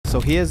So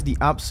here's the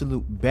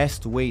absolute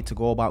best way to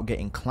go about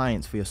getting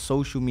clients for your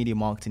social media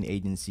marketing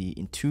agency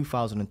in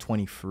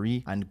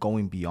 2023 and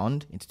going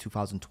beyond into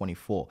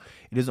 2024.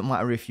 It doesn't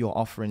matter if you're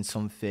offering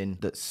something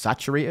that's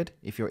saturated,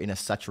 if you're in a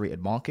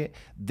saturated market.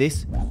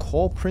 This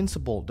core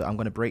principle that I'm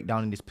going to break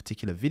down in this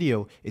particular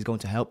video is going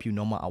to help you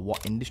no matter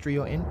what industry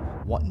you're in,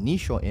 what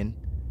niche you're in,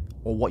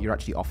 or what you're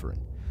actually offering.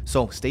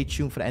 So stay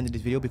tuned for the end of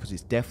this video because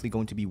it's definitely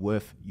going to be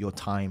worth your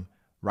time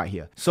right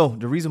here. So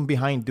the reason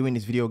behind doing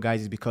this video,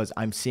 guys, is because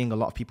I'm seeing a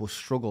lot of people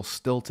struggle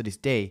still to this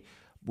day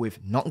with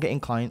not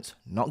getting clients,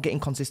 not getting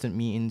consistent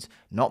meetings,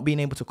 not being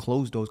able to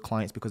close those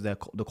clients because the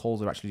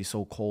calls are actually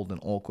so cold and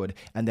awkward,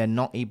 and they're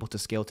not able to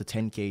scale to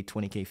 10K,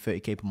 20K,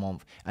 30K per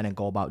month and then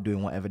go about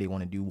doing whatever they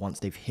want to do once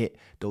they've hit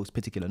those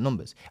particular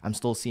numbers. I'm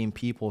still seeing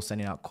people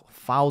sending out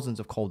thousands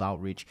of cold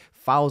outreach,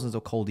 thousands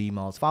of cold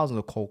emails, thousands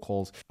of cold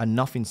calls, and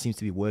nothing seems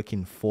to be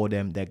working for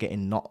them. They're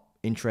getting not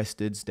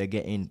interested, they're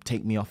getting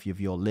take me off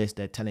of your list,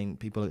 they're telling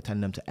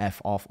them to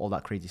F off, all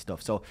that crazy stuff.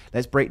 So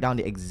let's break down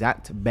the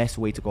exact best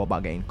way to go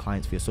about getting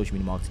clients for your social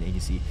media marketing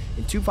agency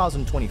in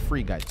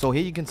 2023, guys. So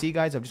here you can see,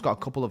 guys, I've just got a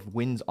couple of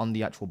wins on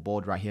the actual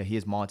board right here.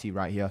 Here's Marty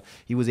right here.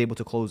 He was able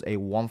to close a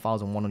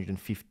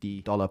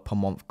 $1,150 per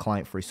month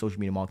client for a social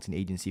media marketing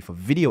agency for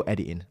video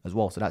editing as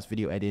well. So that's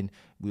video editing.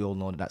 We all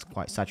know that that's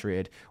quite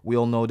saturated. We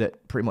all know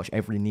that pretty much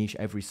every niche,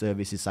 every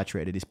service is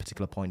saturated at this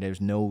particular point.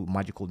 There's no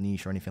magical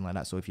niche or anything like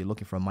that. So if you're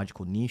looking for a magical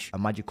niche, a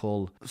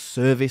magical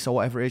service or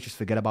whatever it is, just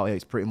forget about it.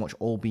 It's pretty much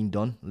all been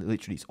done.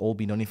 Literally, it's all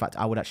been done. In fact,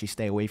 I would actually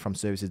stay away from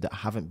services that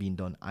haven't been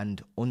done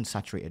and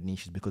unsaturated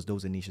niches, because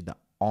those are niches that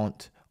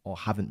aren't or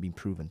haven't been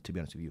proven, to be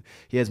honest with you.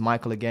 Here's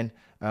Michael again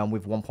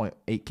with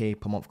 1.8K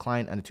per month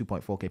client and a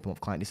 2.4K per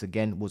month client. This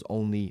again was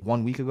only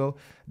 1 week ago.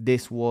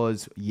 This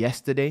was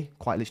yesterday,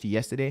 quite literally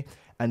yesterday.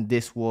 And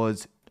this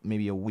was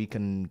maybe a week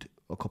and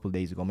a couple of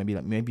days ago, maybe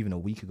even a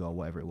week ago or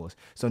whatever it was.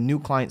 So new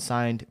client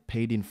signed,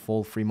 paid in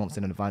full 3 months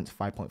in advance,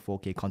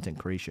 5.4K content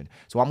creation.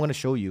 So what I'm going to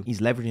show you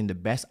is leveraging the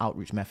best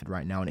outreach method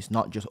right now. And it's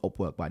not just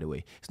Upwork, by the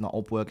way. It's not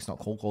Upwork, it's not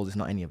cold calls, it's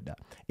not any of that.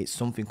 It's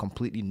something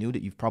completely new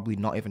that you've probably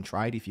not even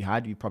tried. If you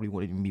had, you probably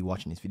wouldn't even be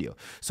watching this video.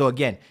 So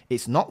again,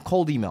 it's not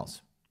cold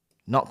emails.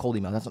 Not cold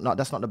emails.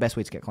 That's not the best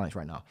way to get clients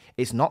right now.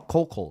 It's not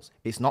cold calls.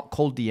 It's not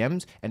cold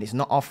DMs, and it's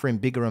not offering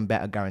bigger and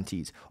better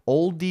guarantees.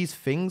 All these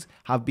things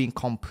have been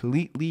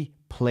completely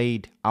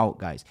played out,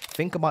 guys.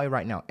 Think about it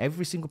right now.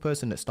 Every single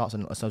person that starts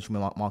a social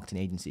media marketing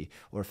agency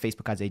or a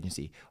Facebook ads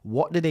agency,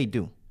 what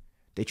do?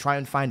 They try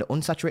and find an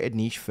unsaturated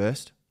niche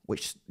first,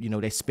 which, you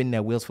know, they spin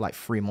their wheels for like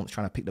 3 months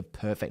trying to pick the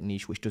perfect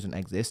niche, which doesn't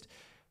exist.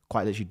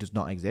 Quite literally does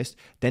not exist.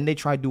 Then they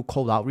try to do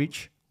cold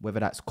outreach, whether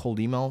that's cold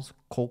emails,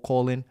 cold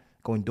calling,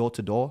 going door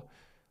to door.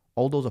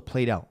 All those are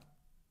played out.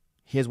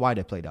 Here's why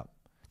they're played out.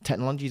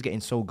 Technology is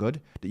getting so good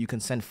that you can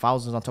send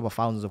thousands on top of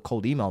thousands of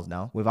cold emails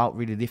now without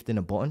really lifting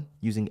a button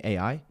using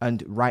AI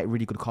and write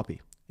really good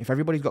copy. If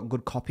everybody's got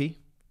good copy,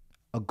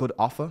 a good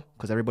offer,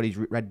 because everybody's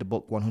read the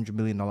book $100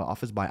 Million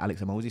Offers by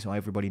Alex Hormozi, so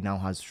everybody now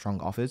has strong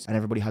offers, and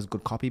everybody has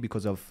good copy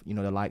because of, you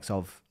know, the likes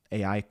of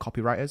AI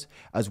copywriters,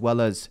 as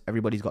well as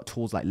everybody's got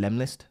tools like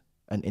Lemlist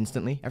and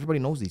Instantly. Everybody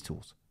knows these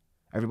tools.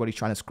 Everybody's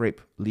trying to scrape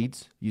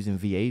leads using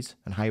VAs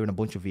and hiring a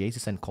bunch of VAs to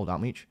send cold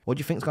outreach. What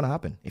do you think is going to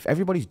happen? If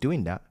everybody's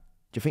doing that,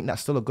 do you think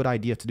that's still a good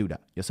idea to do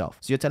that yourself?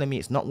 So you're telling me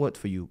it's not worked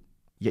for you,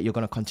 yet you're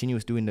going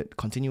to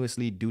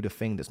continuously do the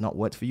thing that's not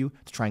worked for you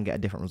to try and get a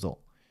different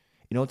result.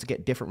 In order to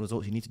get different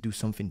results, you need to do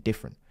something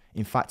different.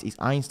 In fact, it's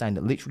Einstein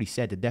that literally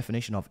said the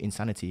definition of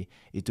insanity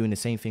is doing the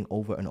same thing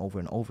over and over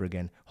and over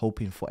again,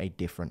 hoping for a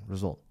different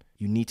result.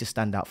 You need to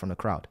stand out from the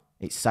crowd.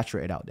 It's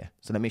saturated out there.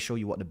 So let me show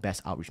you what the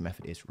best outreach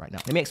method is right now.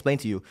 Let me explain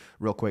to you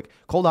real quick.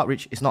 Cold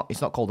outreach, it's not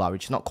cold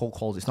outreach, it's not cold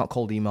calls, it's not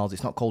cold emails,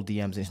 it's not cold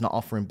DMs, and it's not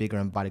offering bigger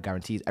and better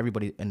guarantees.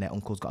 Everybody and their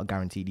uncle's got a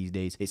guarantee these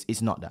days.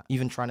 It's not that.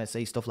 Even trying to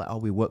say stuff like, oh,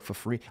 we work for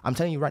free. I'm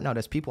telling you right now,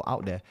 there's people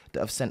out there that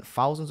have sent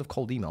thousands of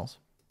cold emails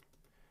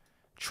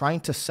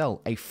trying to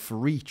sell a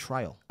free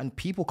trial, and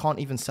people can't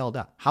even sell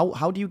that.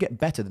 How do you get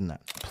better than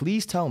that?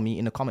 Please tell me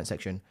in the comment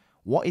section,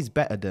 what is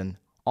better than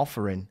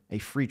offering a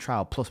free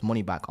trial plus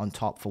money back on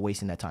top for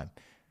wasting their time?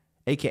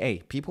 AKA,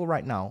 people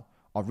right now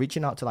are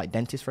reaching out to like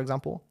dentists, for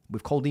example,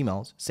 with cold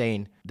emails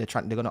saying they're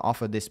going to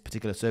offer this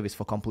particular service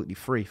for completely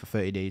free for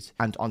 30 days.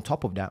 And on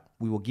top of that,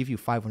 we will give you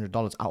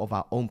 $500 out of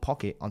our own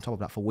pocket on top of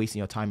that for wasting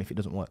your time if it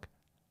doesn't work.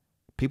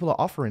 People are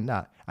offering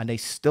that and they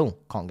still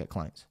can't get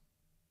clients.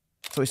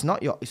 So it's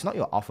not your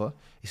offer.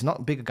 It's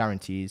not bigger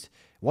guarantees.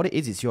 What it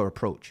is, it's your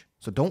approach.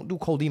 So don't do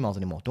cold emails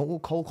anymore. Don't do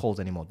cold calls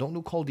anymore. Don't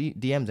do cold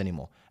DMs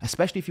anymore,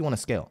 especially if you want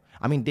to scale.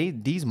 I mean,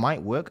 these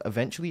might work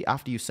eventually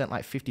after you sent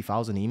like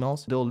 50,000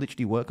 emails. They'll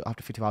literally work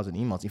after 50,000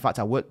 emails. In fact,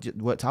 I worked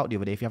out the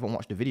other day. If you haven't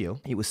watched the video,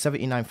 it was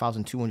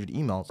 79,200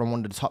 emails from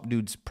one of the top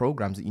dudes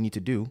programs that you need to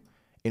do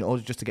in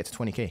order just to get to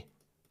 20K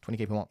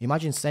per month.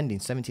 Imagine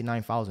sending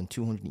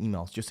 79,200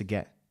 emails just to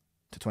get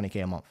to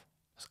 20K a month.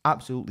 It's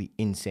absolutely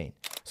insane.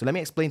 So let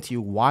me explain to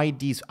you why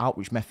these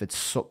outreach methods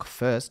suck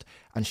first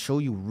and show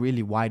you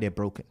really why they're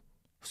broken,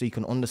 so you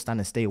can understand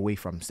and stay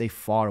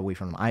far away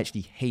from them. I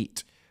actually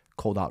hate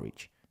cold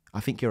outreach.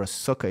 I think you're a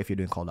sucker if you're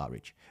doing cold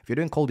outreach. If you're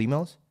doing cold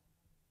emails,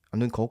 I'm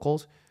doing cold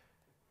calls.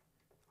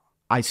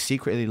 I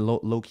secretly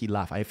low-key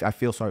laugh. I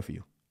feel sorry for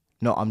you.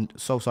 No, I'm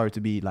so sorry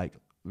to be like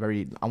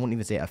very, I won't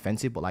even say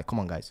offensive, but like, come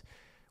on, guys.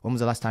 When was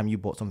the last time you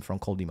bought something from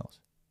cold emails?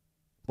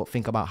 But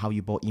think about how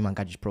you bought Iman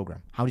Gadget's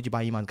program. How did you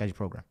buy Iman Gadget's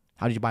program?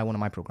 How did you buy one of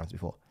my programs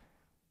before?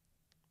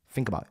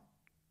 Think about it.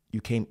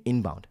 You came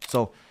inbound.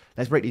 So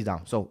let's break these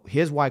down. So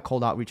here's why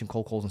cold outreach and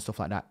cold calls and stuff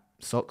like that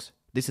sucks.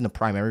 This is the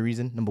primary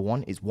reason. Number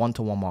one is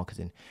one-to-one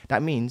marketing.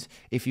 That means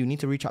if you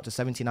need to reach out to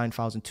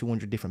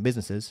 79,200 different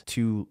businesses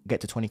to get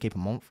to 20K per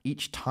month,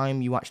 each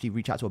time you actually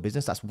reach out to a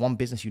business, that's one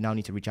business you now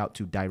need to reach out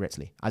to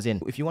directly. As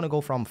in, if you want to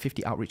go from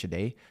 50 outreach a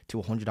day to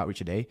 100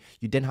 outreach a day,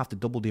 you then have to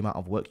double the amount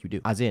of work you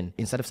do. As in,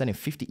 instead of sending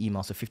 50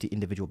 emails to 50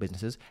 individual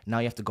businesses, now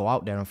you have to go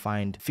out there and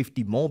find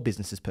 50 more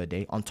businesses per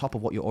day on top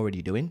of what you're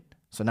already doing.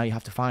 So now you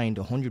have to find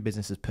 100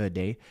 businesses per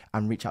day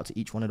and reach out to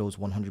each one of those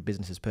 100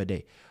 businesses per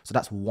day. So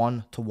that's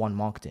one-to-one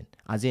marketing.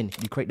 As in,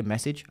 you create the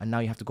message and now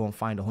you have to go and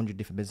find 100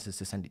 different businesses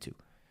to send it to.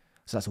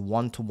 So that's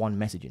one-to-one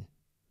messaging.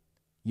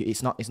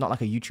 It's not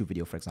like a YouTube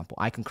video, for example.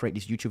 I can create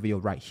this YouTube video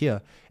right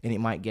here and it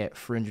might get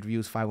 300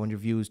 views, 500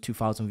 views,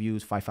 2,000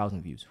 views,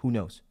 5,000 views. Who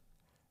knows?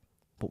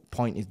 But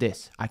point is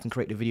this. I can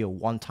create the video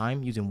one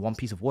time using one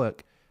piece of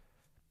work,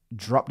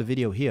 drop the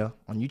video here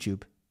on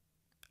YouTube,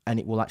 and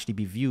it will actually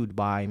be viewed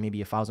by maybe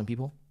 1,000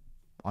 people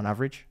on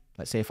average.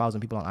 Let's say 1,000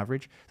 people on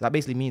average. So that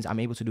basically means I'm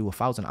able to do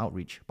 1,000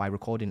 outreach by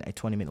recording a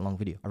 20-minute long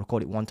video. I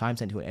record it one time,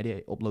 send it to an edit,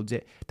 it uploads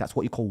it. That's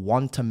what you call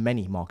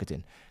one-to-many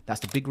marketing.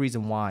 That's the big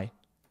reason why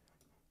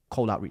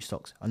cold outreach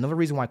sucks. Another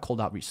reason why cold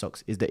outreach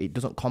sucks is that it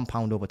doesn't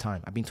compound over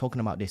time. I've been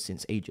talking about this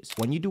since ages.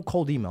 When you do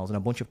cold emails and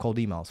a bunch of cold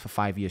emails for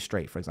 5 years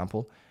straight, for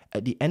example,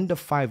 at the end of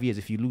 5 years,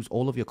 if you lose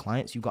all of your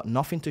clients, you've got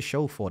nothing to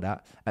show for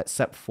that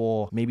except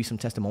for maybe some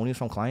testimonials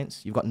from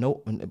clients. You've got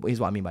no, here's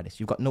what I mean by this.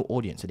 You've got no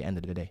audience at the end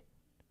of the day.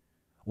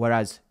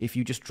 Whereas if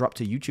you just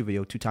dropped a YouTube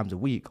video 2 times a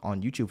week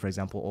on YouTube, for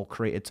example, or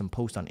created some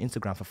posts on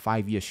Instagram for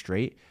 5 years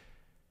straight,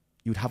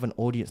 you'd have an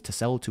audience to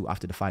sell to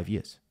after the 5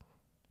 years.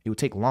 It would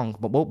take long,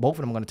 but both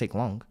of them are going to take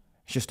long.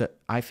 It's just that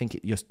I think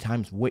your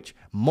time's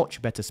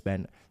much better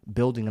spent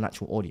building an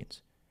actual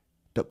audience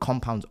that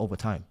compounds over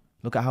time.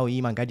 Look at how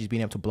Iman Gadget's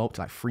been able to blow up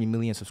to like 3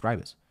 million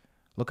subscribers.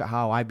 Look at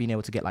how I've been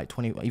able to get like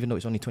 20, even though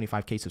it's only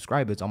 25K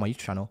subscribers on my YouTube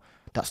channel,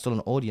 that's still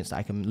an audience that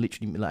I've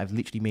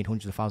literally made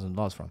hundreds of thousands of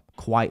dollars from.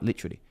 Quite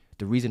literally.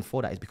 The reason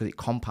for that is because it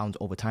compounds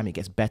over time. It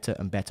gets better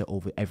and better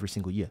over every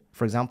single year.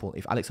 For example,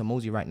 if Alex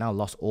Hormozi right now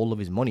lost all of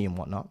his money and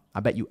whatnot, I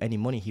bet you any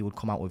money he would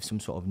come out with some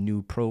sort of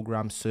new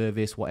program,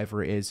 service,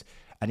 whatever it is,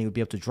 and he would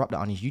be able to drop that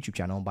on his YouTube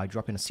channel by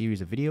dropping a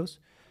series of videos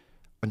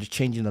and just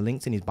changing the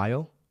links in his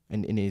bio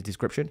and in his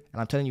description.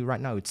 And I'm telling you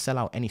right now, it'd sell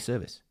out any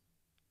service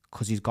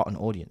because he's got an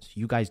audience.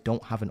 You guys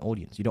don't have an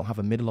audience. You don't have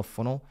a middle of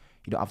funnel.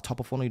 You don't have top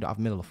of funnel. You don't have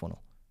middle of funnel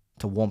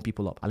to warm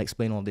people up. I'll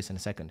explain all this in a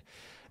second.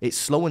 It's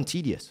slow and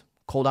tedious.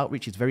 Cold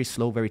outreach is very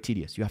slow, very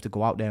tedious. You have to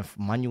go out there and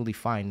manually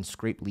find and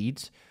scrape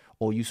leads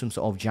or use some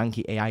sort of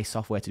janky AI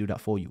software to do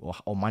that for you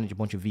or manage a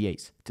bunch of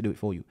VAs to do it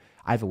for you.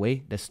 Either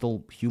way, there's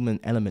still human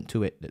element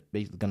to it that's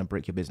basically going to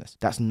break your business.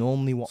 That's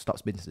normally what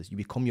stops businesses. You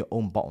become your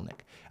own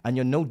bottleneck. And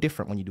you're no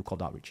different when you do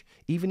cold outreach.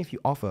 Even if you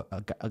offer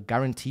a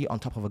guarantee on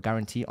top of a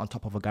guarantee on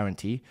top of a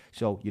guarantee,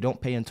 so you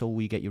don't pay until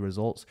we get your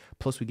results,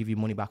 plus we give you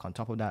money back on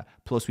top of that,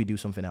 plus we do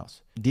something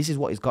else. This is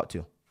what it's got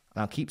to.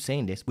 And I'll keep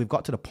saying this, we've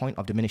got to the point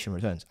of diminishing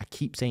returns. I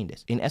keep saying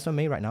this. In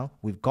SMMA right now,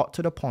 we've got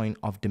to the point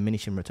of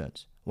diminishing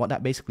returns. What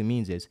that basically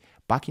means is,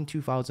 back in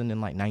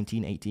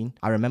 2019, 18,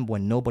 I remember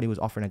when nobody was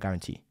offering a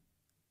guarantee.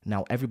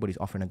 Now everybody's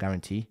offering a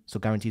guarantee, so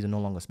guarantees are no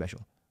longer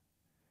special.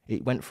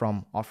 It went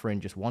from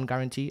offering just one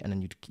guarantee, and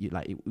then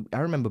I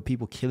remember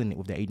people killing it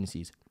with their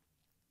agencies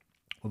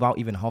without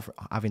even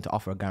having to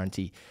offer a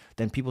guarantee.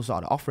 Then people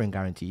started offering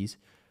guarantees,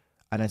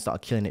 and then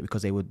started killing it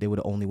because they were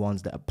the only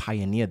ones that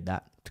pioneered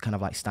that to kind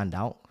of like stand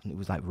out. And it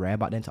was like rare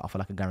back then to offer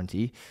like a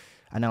guarantee.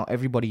 And now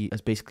everybody has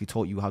basically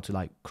taught you how to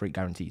like create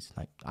guarantees.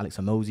 Like Alex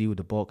Hormozi with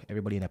the book,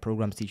 everybody in their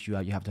programs teach you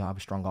how you have to have a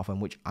strong offer,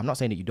 which I'm not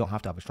saying that you don't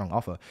have to have a strong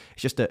offer.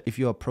 It's just that if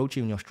you're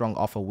approaching your strong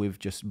offer with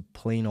just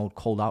plain old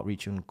cold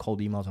outreach and cold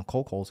emails and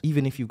cold calls,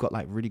 even if you've got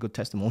like really good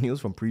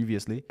testimonials from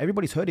previously,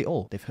 everybody's heard it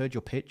all. They've heard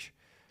your pitch.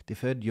 They've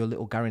heard your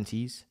little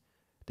guarantees.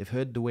 They've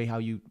heard the way how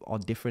you are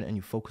different and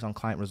you focus on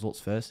client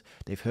results first.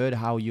 They've heard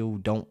how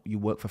you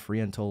work for free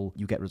until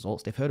you get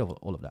results. They've heard of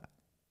all of that.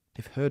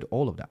 They've heard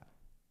all of that.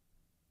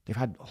 They've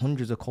had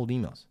hundreds of cold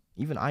emails.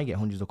 Even I get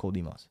hundreds of cold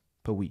emails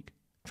per week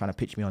trying to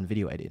pitch me on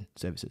video editing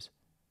services.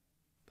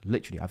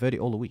 Literally, I've heard it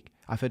all the week.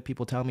 I've heard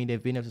people tell me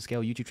they've been able to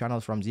scale YouTube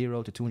channels from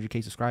 0 to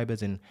 200K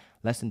subscribers in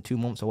less than 2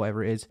 months or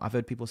whatever it is. I've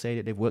heard people say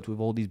that they've worked with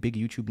all these big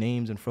YouTube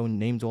names and thrown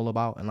names all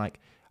about. And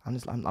like,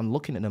 I'm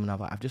looking at them and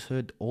I've just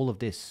heard all of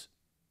this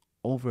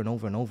over and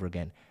over and over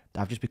again.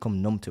 I've just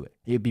become numb to it.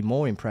 It'd be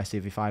more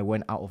impressive if I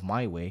went out of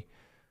my way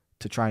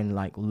to try and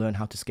like learn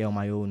how to scale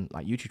my own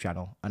like YouTube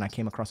channel, and I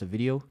came across a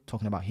video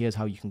talking about here's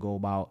how you can go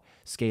about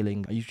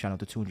scaling a YouTube channel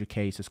to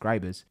 200K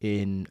subscribers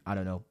in, I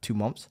don't know, 2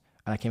 months.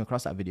 And I came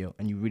across that video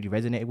and you really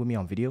resonated with me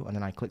on video, and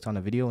then I clicked on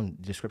the video and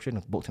the description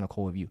and booked in a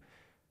call with you.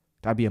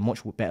 That'd be a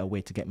much better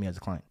way to get me as a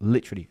client.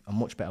 Literally, a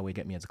much better way to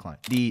get me as a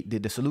client.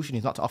 The solution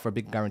is not to offer a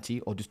big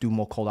guarantee or just do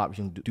more cold outreach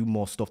and do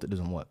more stuff that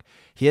doesn't work.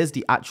 Here's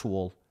the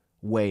actual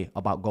way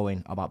about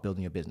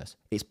building your business.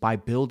 It's by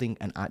building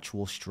an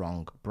actual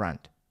strong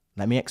brand.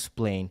 Let me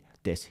explain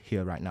this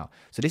here right now.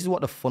 So this is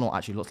what the funnel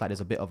actually looks like.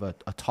 There's a bit of a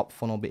top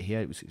funnel bit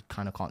here, which you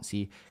kind of can't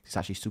see. It's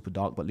actually super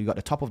dark, but you got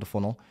the top of the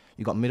funnel,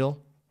 you got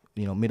middle,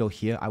 middle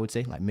here, I would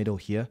say, like middle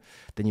here.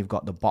 Then you've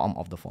got the bottom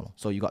of the funnel.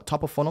 So you got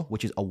top of funnel,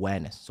 which is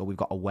awareness. So we've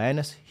got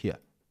awareness here.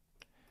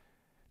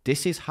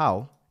 This is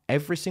how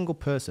every single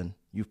person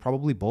you've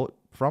probably bought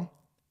from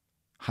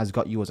has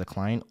got you as a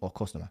client or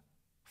customer.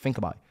 Think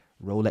about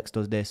it. Rolex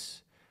does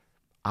this.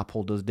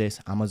 Apple does this.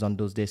 Amazon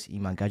does this.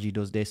 Iman Gaji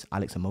does this.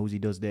 Alex Hormozi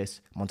does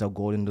this. Montel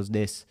Gordon does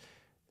this.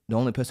 The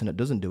only person that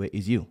doesn't do it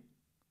is you.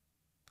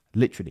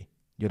 Literally.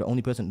 You're the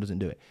only person that doesn't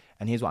do it.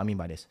 And here's what I mean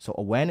by this. So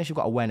awareness, you've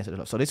got awareness at the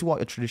top. So this is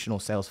what a traditional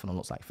sales funnel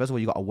looks like. First of all,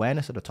 you got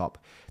awareness at the top.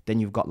 Then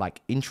you've got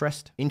like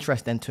interest.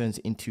 Interest then turns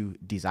into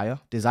desire.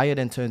 Desire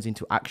then turns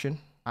into action.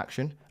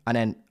 And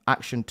then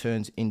action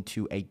turns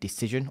into a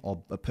decision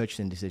or a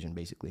purchasing decision,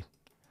 basically.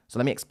 So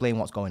let me explain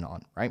what's going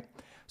on, right?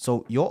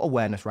 So your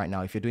awareness right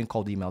now, if you're doing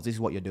cold emails, this is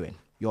what you're doing.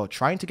 You're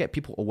trying to get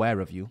people aware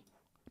of you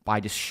by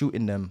just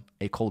shooting them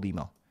a cold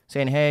email.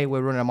 Saying, hey,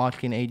 we're running a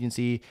marketing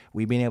agency.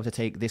 We've been able to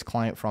take this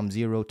client from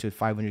 0 to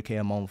 500K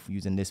a month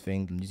using this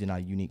thing, using our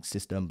unique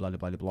system, blah, blah,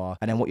 blah, blah.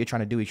 And then what you're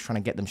trying to do is trying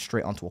to get them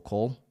straight onto a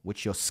call,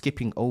 which you're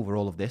skipping over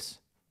all of this.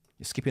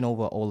 You're skipping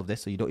over all of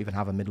this, so you don't even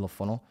have a middle of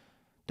funnel.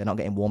 They're not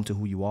getting warm to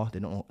who you are. They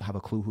don't have a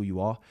clue who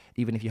you are.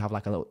 Even if you have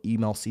like a little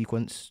email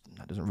sequence,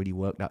 that doesn't really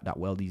work that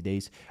well these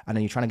days. And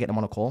then you're trying to get them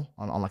on a call,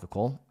 on like a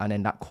call. And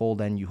then that call,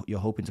 then you're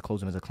hoping to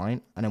close them as a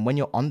client. And then when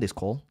you're on this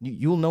call,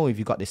 you'll know if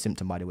you've got this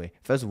symptom, by the way.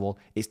 First of all,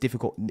 it's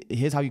difficult.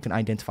 Here's how you can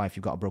identify if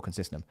you've got a broken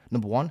system.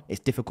 Number one, it's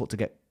difficult to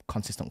get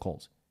consistent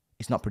calls.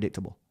 It's not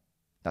predictable.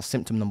 That's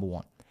symptom number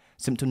one.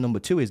 Symptom number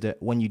two is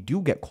that when you do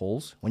get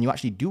calls, when you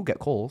actually do get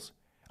calls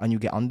and you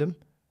get on them,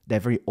 they're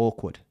very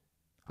awkward.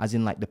 As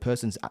in, like, the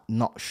person's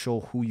not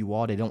sure who you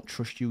are. They don't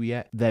trust you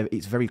yet.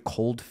 It's very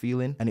cold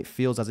feeling. And it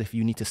feels as if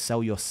you need to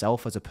sell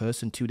yourself as a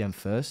person to them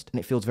first. And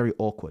it feels very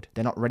awkward.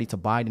 They're not ready to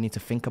buy. They need to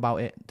think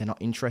about it. They're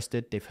not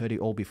interested. They've heard it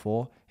all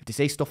before. If they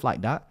say stuff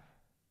like that,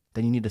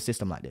 then you need a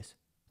system like this.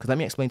 Because let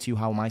me explain to you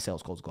how my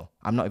sales calls go.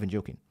 I'm not even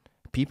joking.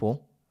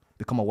 People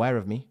become aware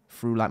of me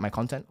through, like, my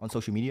content on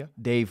social media.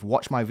 They've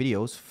watched my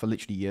videos for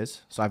literally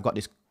years. So I've got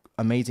this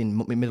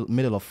amazing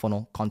middle of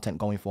funnel content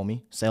going for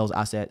me. Sales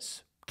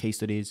assets, case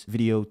studies,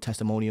 video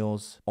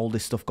testimonials, all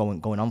this stuff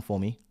going on for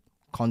me.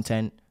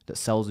 Content that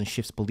sells and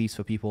shifts beliefs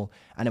for people.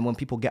 And then when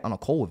people get on a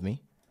call with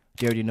me,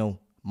 they already know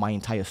my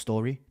entire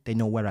story. They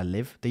know where I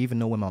live. They even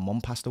know when my mom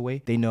passed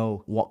away. They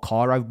know what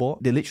car I've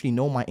bought. They literally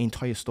know my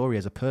entire story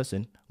as a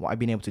person, what I've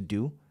been able to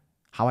do,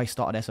 how I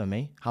started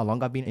SMMA, how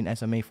long I've been in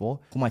SMMA for,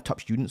 who my top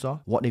students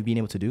are, what they've been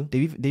able to do.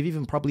 They've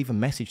even probably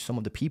even messaged some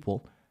of the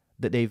people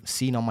that they've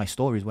seen on my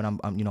stories when I'm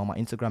on my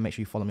Instagram. Make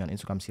sure you follow me on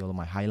Instagram, see all of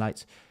my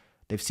highlights.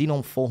 They've seen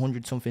on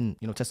 400 something,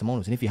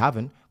 testimonials. And if you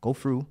haven't, go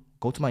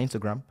to my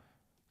Instagram,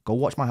 go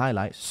watch my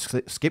highlights,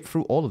 skip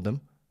through all of them.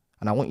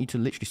 And I want you to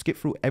literally skip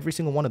through every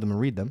single one of them and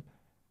read them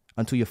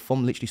until your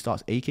thumb literally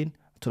starts aching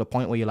to the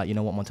point where you're like, you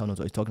know what, Montel knows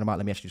what he's talking about.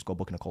 Let me actually just go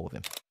book in a call with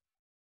him.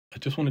 I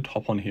just wanted to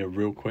hop on here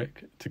real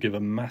quick to give a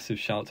massive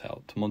shout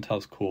out to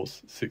Montel's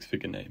course, Six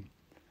Figure Name.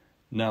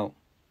 Now,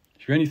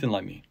 if you're anything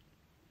like me,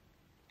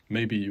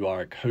 maybe you are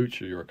a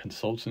coach or you're a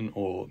consultant,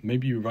 or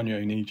maybe you run your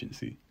own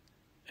agency,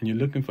 and you're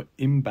looking for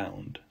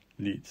inbound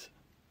leads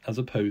as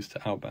opposed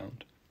to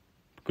outbound,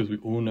 because we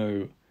all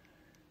know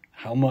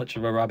how much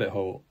of a rabbit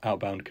hole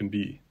outbound can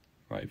be,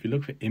 right? If you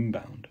look for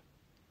inbound,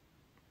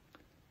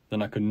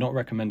 then I could not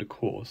recommend a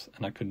course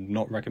and I could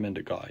not recommend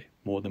a guy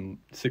more than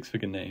Six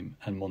Figure Name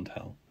and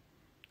Montel,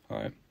 all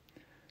right?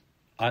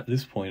 At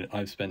this point,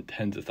 I've spent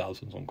tens of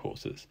thousands on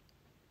courses,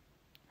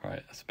 all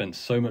right? I spent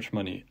so much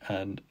money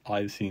and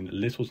I've seen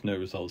little to no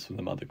results from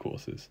them other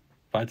courses.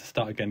 If I had to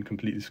start again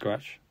completely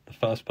scratch, the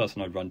first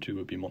person I'd run to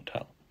would be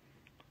Montel.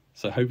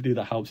 So hopefully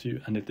that helps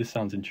you. And if this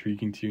sounds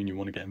intriguing to you and you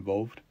want to get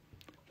involved,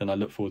 then I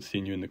look forward to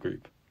seeing you in the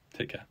group.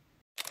 Take care.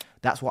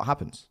 That's what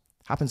happens.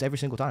 Happens every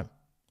single time.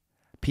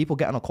 People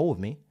get on a call with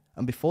me,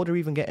 and before they're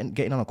even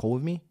getting on a call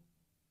with me,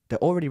 they're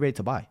already ready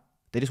to buy.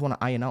 They just want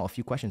to iron out a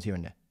few questions here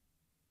and there.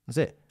 That's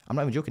it. I'm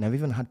not even joking. I've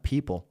even had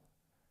people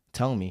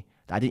tell me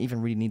that I didn't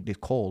even really need this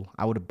call.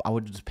 I would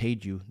have just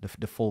paid you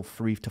the full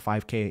 3 to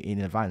 5K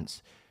in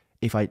advance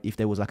if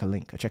there was like a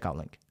checkout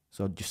link.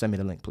 So just send me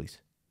the link, please.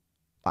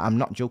 I'm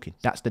not joking.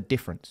 That's the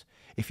difference.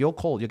 If you're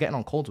getting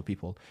on calls with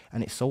people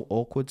and it's so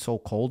awkward, so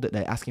cold that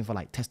they're asking for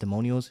like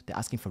testimonials, they're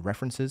asking for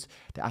references,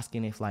 they're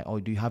asking if like, oh,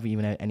 do you have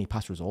even any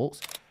past results?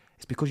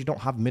 It's because you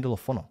don't have middle of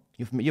funnel.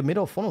 Your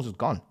middle of funnel is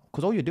gone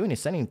because all you're doing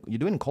is you're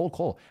doing a cold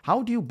call.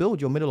 How do you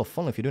build your middle of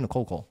funnel if you're doing a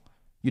cold call?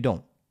 You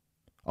don't.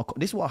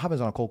 This is what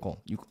happens on a cold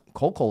call. You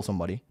cold call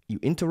somebody, you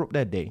interrupt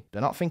their day.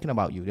 They're not thinking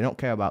about you. They don't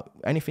care about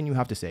anything you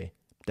have to say.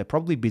 They're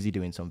probably busy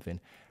doing something.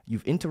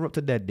 You've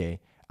interrupted their day,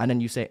 And then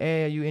you say,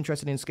 hey, are you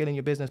interested in scaling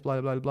your business?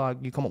 Blah, blah, blah,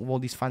 blah. You come up with all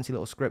these fancy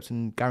little scripts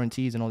and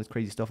guarantees and all this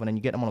crazy stuff. And then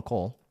you get them on a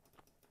call.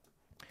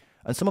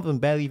 And some of them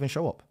barely even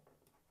show up.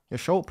 Your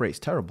show up rate's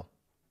terrible.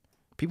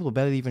 People are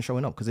barely even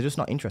showing up because they're just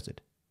not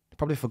interested. They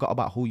probably forgot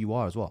about who you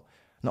are as well.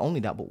 Not only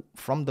that, but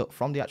from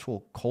the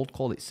actual cold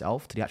call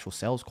itself to the actual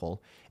sales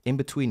call, in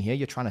between here,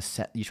 you're trying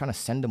to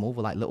send them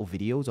over like little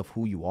videos of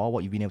who you are,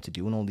 what you've been able to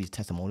do, and all these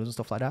testimonials and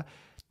stuff like that,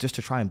 just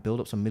to try and build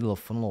up some middle of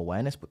funnel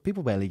awareness. But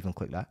people barely even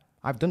click that.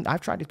 I've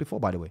tried this before,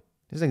 by the way.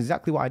 This is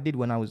exactly what I did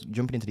when I was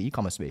jumping into the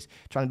e-commerce space,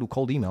 trying to do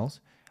cold emails.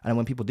 And then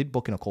when people did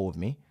book in a call with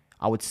me,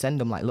 I would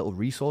send them like little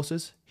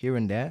resources here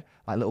and there,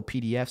 like little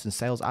PDFs and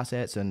sales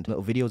assets and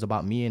little videos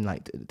about me and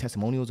like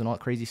testimonials and all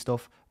that crazy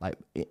stuff, like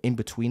in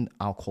between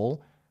our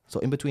call. So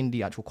in between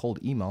the actual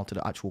cold email to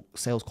the actual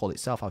sales call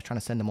itself, I was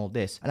trying to send them all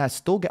this. And I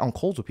still get on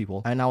calls with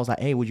people. And I was like,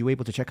 hey, would you be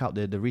able to check out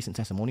the recent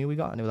testimonial we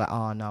got? And they were like,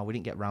 oh, no, we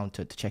didn't get around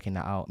to checking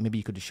that out. Maybe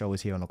you could just show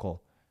us here on the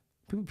call.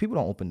 People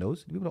don't open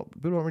those. People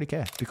don't really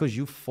care because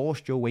you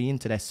forced your way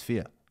into their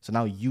sphere. So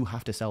now you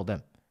have to sell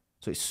them.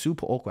 So it's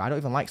super awkward. I don't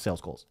even like sales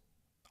calls.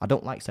 I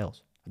don't like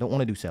sales. I don't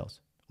want to do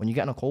sales. When you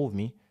get on a call with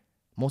me,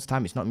 most of the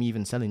time it's not me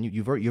even selling you.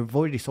 You've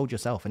already sold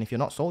yourself. And if you're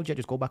not sold yet,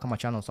 just go back on my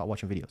channel and start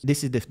watching videos.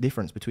 This is the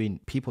difference between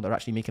people that are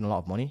actually making a lot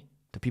of money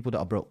to people that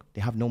are broke.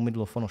 They have no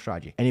middle of funnel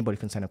strategy. Anybody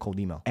can send a cold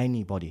email.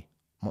 Anybody.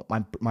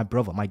 My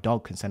brother, my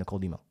dog can send a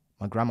cold email.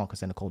 My grandma can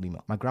send a cold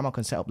email. My grandma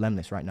can set up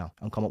Lemlist right now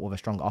and come up with a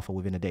strong offer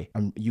within a day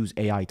and use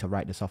AI to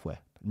write the software,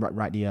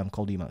 write the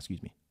cold email,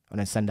 and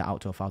then send that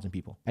out to 1,000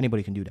 people.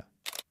 Anybody can do that.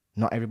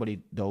 Not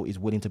everybody, though, is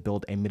willing to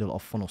build a middle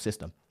of funnel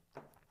system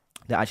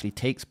that actually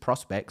takes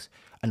prospects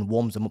and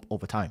warms them up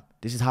over time.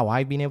 This is how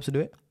I've been able to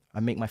do it. I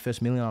make my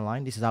first million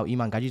online. This is how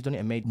Iman Gaji's done it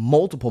and made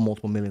multiple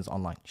millions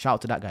online. Shout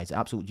out to that guy. He's an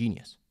absolute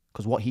genius.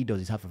 Because what he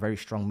does is have a very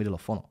strong middle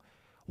of funnel.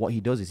 What he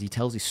does is he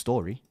tells his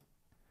story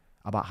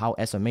about how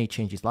SMA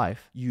changed his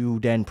life. You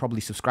then probably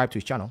subscribe to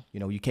his channel. You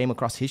know, you came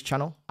across his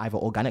channel either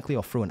organically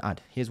or through an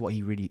ad. Here's what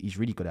he's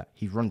really good at.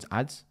 He runs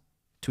ads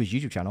to his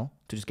YouTube channel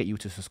to just get you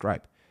to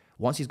subscribe.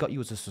 Once he's got you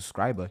as a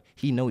subscriber,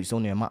 he knows it's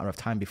only a matter of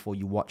time before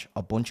you watch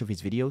a bunch of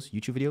his videos,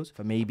 YouTube videos,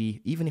 for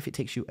maybe, even if it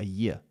takes you a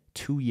year,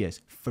 2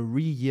 years,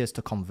 3 years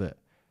to convert.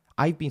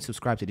 I've been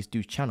subscribed to this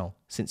dude's channel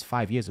since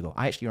 5 years ago.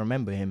 I actually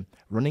remember him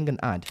running an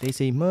ad. They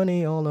say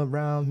money all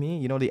around me.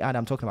 You know the ad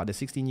I'm talking about, the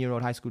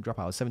 16-year-old high school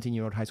dropout,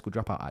 17-year-old high school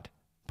dropout ad.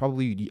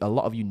 Probably a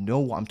lot of you know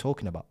what I'm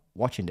talking about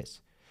watching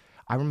this.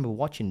 I remember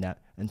watching that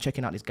and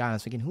checking out this guy and I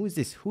was thinking, who is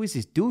this? Who is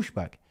this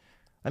douchebag?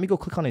 Let me go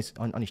click on his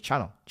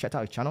channel. Checked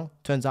out his channel.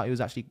 Turns out he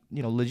was actually,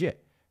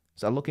 legit.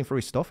 So I'm looking for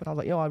his stuff and I was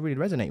like, yo, I really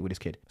resonated with this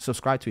kid.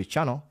 Subscribed to his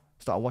channel,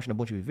 started watching a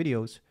bunch of his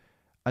videos,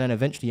 and then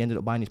eventually ended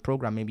up buying his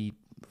program maybe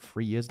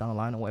 3 years down the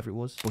line or whatever it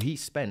was. But he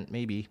spent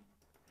maybe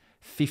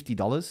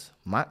 $50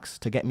 max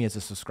to get me as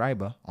a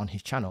subscriber on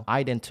his channel.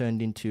 I then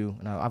turned into,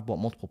 and I've bought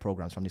multiple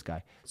programs from this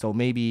guy. So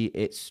maybe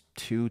it's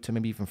 2 to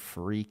maybe even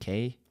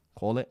 3K,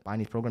 call it, buying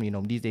his program. You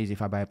know, these days,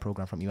 if I buy a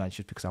program from you, it's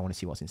just because I want to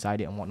see what's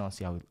inside it and whatnot,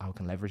 see how I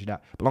can leverage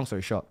that. But long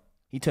story short,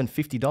 he turned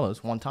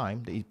 $50 one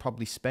time that he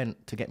probably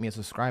spent to get me a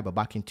subscriber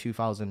back in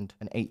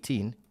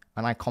 2018.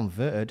 And I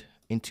converted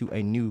into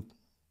a new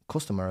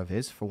customer of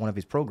his for one of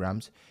his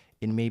programs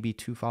in maybe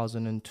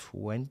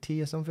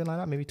 2020 or something like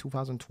that, maybe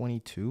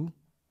 2022.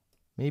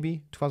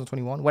 Maybe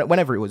 2021,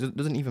 whenever it was, it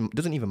doesn't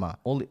even matter.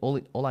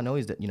 All I know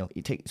is that,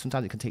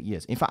 sometimes it can take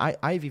years. In fact,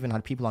 I've even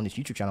had people on this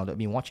YouTube channel that have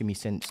been watching me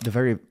since the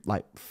very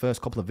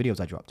first couple of videos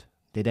I dropped.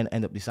 They then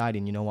end up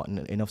deciding, you know what,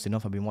 enough's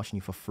enough. I've been watching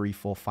you for 3,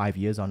 4, 5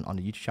 years on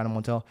the YouTube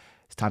channel, Montel.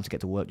 It's time to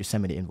get to work. Just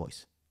send me the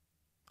invoice,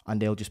 and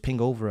they'll just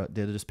ping over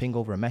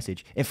a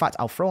message. In fact,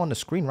 I'll throw on the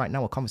screen right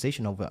now a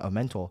conversation over a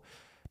mentor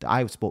that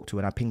I spoke to,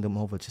 and I pinged them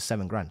over to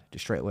 $7,000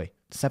 just straight away,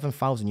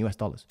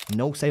 $7,000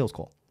 no sales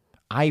call.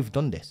 I've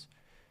done this.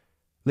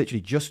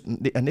 Literally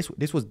and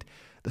this was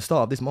the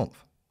start of this month.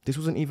 This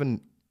wasn't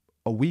even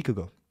a week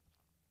ago.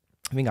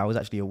 I think I was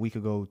actually a week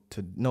ago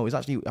no, it was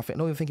actually, I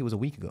don't even think it was a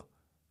week ago.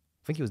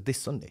 I think it was this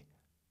Sunday.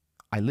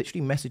 I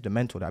literally messaged a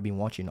mentor that I've been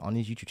watching on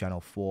his YouTube channel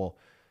for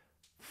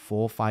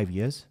 4 or 5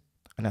 years.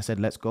 And I said,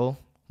 let's go.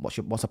 What's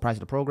the price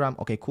of the program?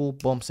 Okay, cool.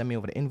 Boom, send me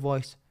over the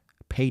invoice.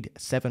 Paid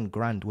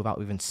 $7,000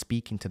 without even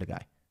speaking to the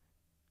guy.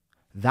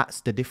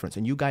 That's the difference.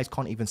 And you guys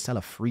can't even sell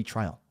a free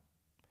trial.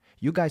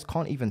 You guys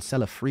can't even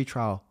sell a free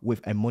trial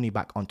with a money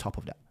back on top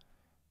of that.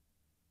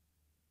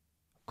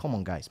 Come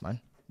on, guys,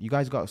 man. You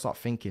guys got to start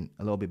thinking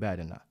a little bit better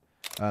than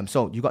that.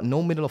 So you got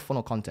no middle of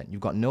funnel content. You've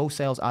got no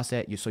sales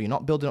asset. So you're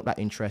not building up that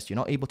interest. You're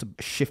not able to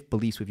shift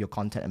beliefs with your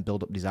content and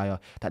build up desire.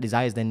 That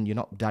desire is then you're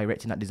not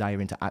directing that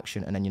desire into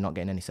action, and then you're not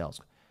getting any sales.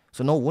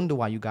 So no wonder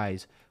why you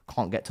guys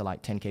can't get to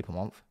like 10K per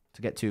month.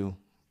 To get to,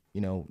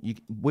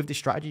 with this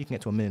strategy, you can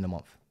get to $1 million a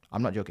month.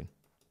 I'm not joking.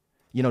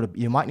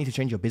 You might need to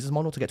change your business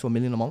model to get to $1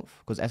 million a month,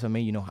 because SMA,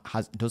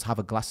 does have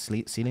a glass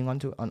ceiling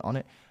on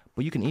it,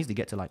 but you can easily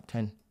get to like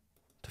 10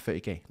 to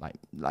 30K.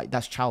 Like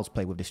that's child's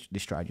play with this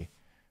strategy.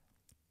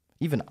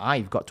 Even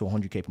I've got to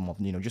 100K per month,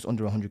 just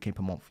under 100K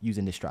per month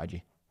using this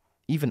strategy.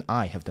 Even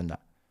I have done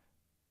that.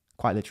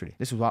 Quite literally.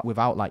 This is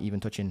without like even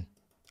touching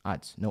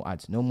Ads,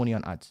 no money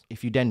on ads.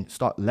 If you then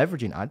start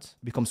leveraging ads,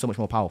 it becomes so much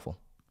more powerful.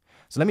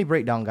 So let me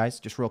break down, guys,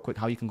 just real quick,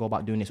 how you can go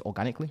about doing this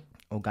organically,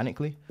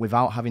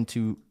 without having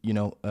to,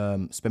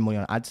 spend money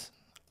on ads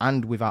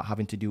and without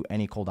having to do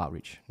any cold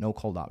outreach, no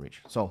cold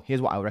outreach. So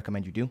here's what I would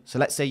recommend you do. So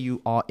let's say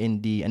you are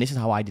in the, and this is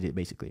how I did it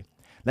basically.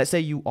 Let's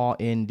say you are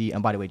in the,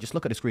 and by the way, just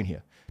look at the screen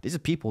here. This is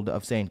people that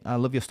are saying, I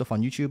love your stuff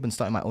on YouTube and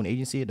starting my own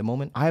agency at the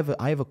moment. I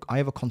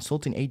have a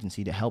consulting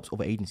agency that helps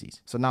other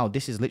agencies. So now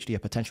this is literally a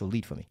potential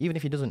lead for me. Even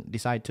if he doesn't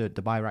decide to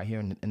buy right here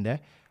and there,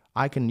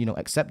 I can,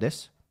 accept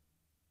this.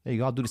 There you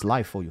go. I'll do this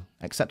live for you.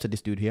 Accepted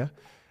this dude here.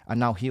 And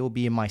now he'll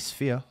be in my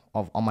sphere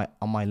of on my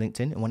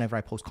LinkedIn. And whenever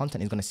I post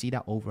content, he's going to see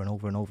that over and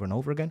over and over and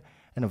over again.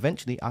 And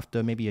eventually,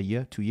 after maybe a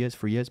year, 2 years,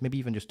 3 years, maybe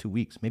even just 2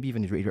 weeks, maybe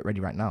even he's ready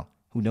right now.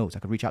 Who knows? I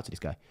could reach out to this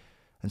guy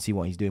and see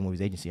what he's doing with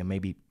his agency and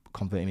maybe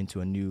convert him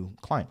into a new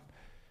client.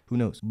 Who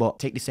knows? But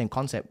take the same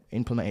concept,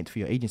 implement it for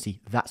your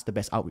agency. That's the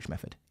best outreach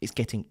method. It's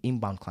getting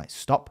inbound clients.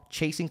 Stop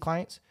chasing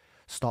clients.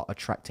 Start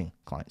attracting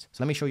clients.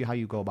 So let me show you how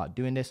you go about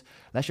doing this.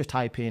 Let's just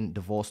type in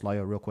divorce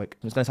lawyer real quick.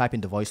 I'm just going to type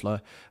in divorce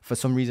lawyer. For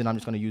some reason, I'm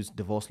just going to use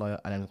divorce lawyer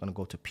and then I'm going to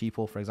go to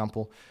people, for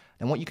example.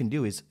 And what you can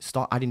do is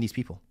start adding these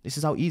people. This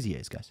is how easy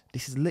it is, guys.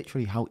 This is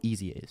literally how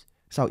easy it is.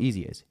 It's how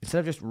easy it is. Instead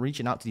of just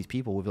reaching out to these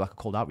people with like a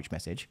cold outreach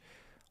message,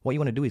 what you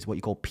want to do is what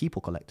you call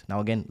people collect. Now,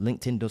 again,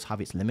 LinkedIn does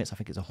have its limits. I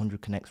think it's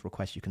 100 connects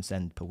requests you can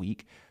send per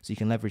week. So you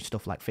can leverage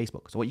stuff like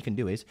Facebook. So what you can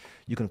do is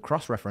you can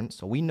cross-reference.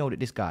 So we know that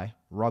this guy,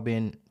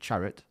 Robin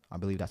Charrett, I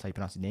believe that's how you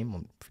pronounce his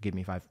name. Forgive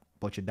me if I've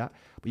butchered that.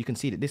 But you can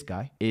see that this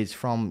guy is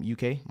from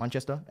UK,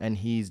 Manchester, and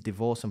he's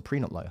divorce and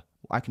prenup lawyer.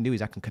 What I can do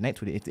is I can connect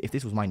with it. If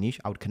this was my niche,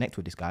 I would connect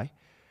with this guy.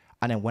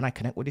 And then when I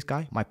connect with this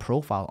guy, my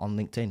profile on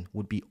LinkedIn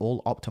would be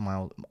all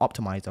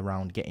optimized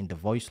around getting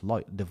divorce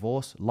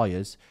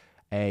lawyers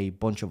a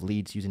bunch of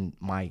leads using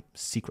my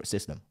secret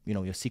system.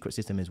 Your secret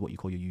system is what you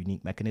call your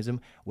unique mechanism,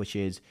 which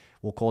is,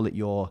 we'll call it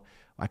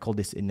I called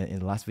this in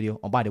the last video.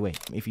 Oh, by the way,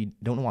 if you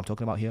don't know what I'm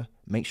talking about here,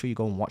 make sure you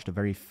go and watch the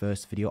very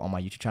first video on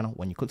my YouTube channel.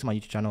 When you click to my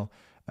YouTube channel,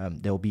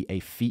 there will be a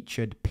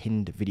featured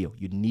pinned video.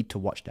 You need to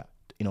watch that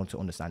in order to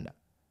understand that,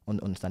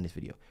 understand this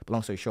video. But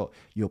long story short,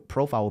 your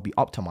profile will be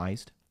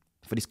optimized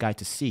for this guy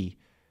to see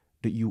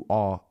that you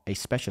are a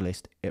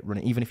specialist at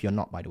running, even if you're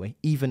not, by the way,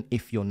 even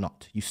if you're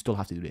not, you still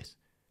have to do this,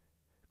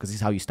 because this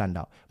is how you stand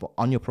out. But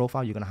on your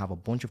profile, you're going to have a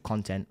bunch of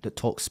content that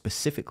talks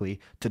specifically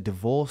to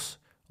divorce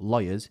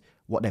lawyers,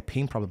 what their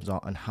pain problems are,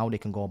 and how they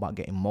can go about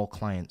getting more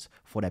clients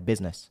for their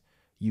business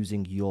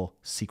using your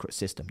secret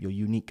system, your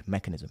unique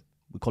mechanism.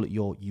 We call it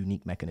your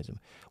unique mechanism,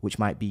 which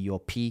might be your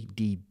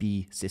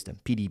PDB system.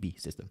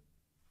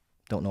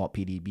 Don't know what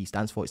PDB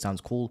stands for. It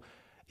sounds cool.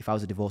 If I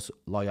was a divorce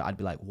lawyer, I'd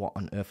be like, what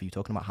on earth are you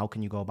talking about? How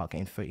can you go about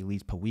getting 30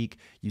 leads per week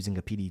using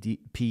a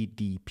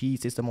PDP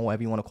system, or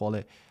whatever you want to call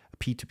it, a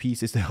P2P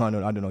system? I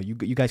don't know. You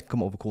guys can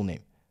come up with a cool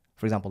name.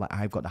 For example, like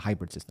I've got the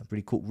hybrid system.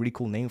 Really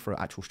cool name for an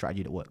actual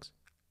strategy that works.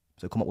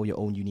 So come up with your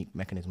own unique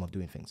mechanism of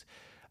doing things.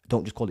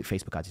 Don't just call it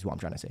Facebook ads, is what I'm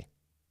trying to say.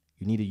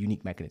 You need a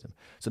unique mechanism.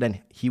 So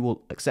then he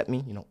will accept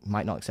me,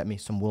 might not accept me.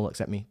 Some will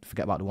accept me.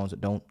 Forget about the ones that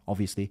don't,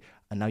 obviously.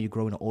 And now you're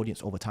growing an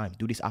audience over time.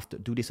 Do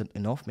this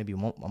enough, maybe a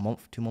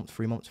month, 2 months,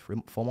 3 months,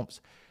 4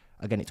 months.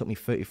 Again, it took me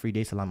 33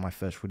 days to land my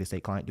first real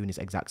estate client doing this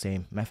exact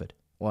same method.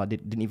 Well, I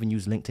didn't even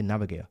use LinkedIn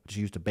Navigator. Just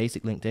used the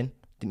basic LinkedIn.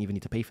 Didn't even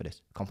need to pay for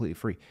this. Completely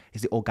free.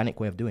 It's the organic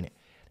way of doing it.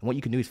 And what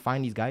you can do is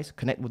find these guys,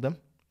 connect with them,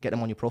 get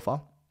them on your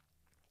profile.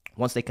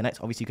 Once they connect,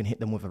 obviously you can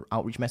hit them with an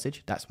outreach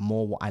message. That's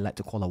more what I like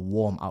to call a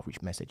warm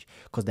outreach message,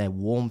 because they're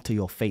warm to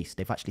your face.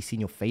 They've actually seen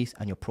your face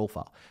and your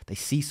profile. They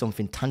see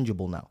something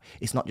tangible now.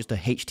 It's not just a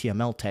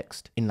HTML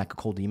text in like a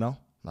cold email.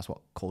 That's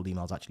what cold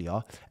emails actually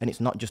are. And it's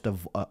not just a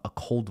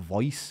cold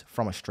voice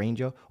from a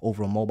stranger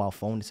over a mobile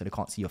phone so they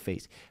can't see your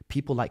face.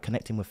 People like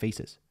connecting with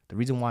faces. The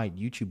reason why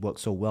YouTube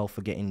works so well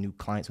for getting new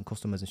clients and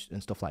customers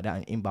and stuff like that,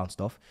 and inbound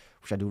stuff,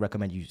 which I do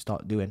recommend you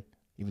start doing,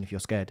 even if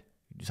you're scared,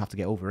 you just have to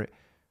get over it.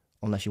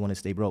 Unless you want to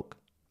stay broke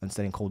and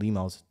sending cold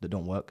emails that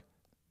don't work.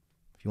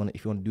 If you want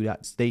to do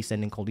that, stay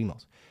sending cold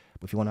emails.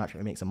 But if you want to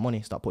actually make some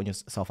money, start putting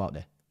yourself out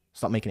there.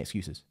 Stop making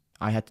excuses.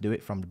 I had to do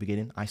it from the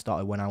beginning. I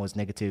started when I was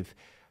negative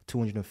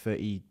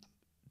 230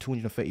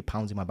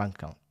 pounds in my bank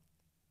account.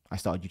 I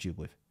started YouTube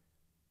with.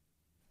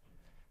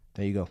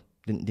 There you go.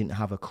 Didn't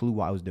have a clue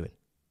what I was doing.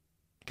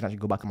 You can actually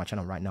go back on my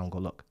channel right now and go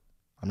look.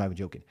 I'm not even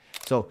joking.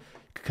 So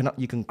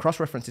you can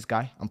cross-reference this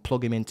guy and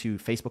plug him into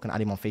Facebook and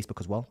add him on Facebook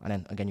as well. And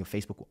then again, your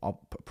Facebook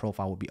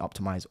profile will be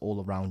optimized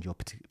all around your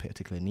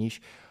particular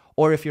niche.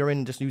 Or if you're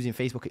in just using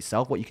Facebook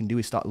itself, what you can do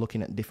is start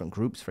looking at different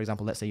groups. For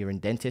example, let's say you're in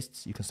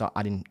dentists, you can start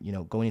adding,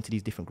 going into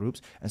these different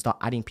groups and start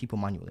adding people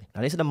manually.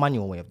 Now, this is the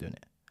manual way of doing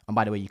it. And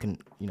by the way, you can,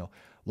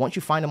 once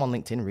you find them on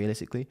LinkedIn,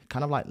 realistically,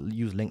 kind of like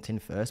use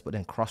LinkedIn first, but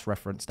then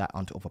cross-reference that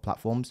onto other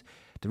platforms.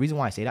 The reason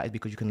why I say that is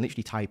because you can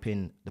literally type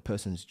in the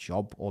person's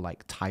job or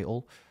like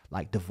title,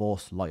 like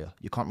divorce lawyer.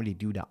 You can't really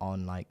do that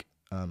on like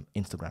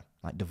Instagram,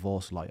 like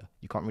divorce lawyer.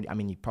 You can't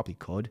really, you probably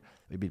could.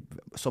 It'd be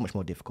so much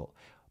more difficult.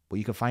 But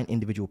you can find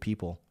individual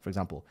people, for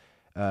example,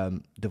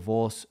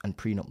 divorce and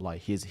prenup lawyer.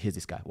 Here's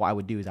this guy. What I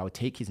would do is I would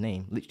take his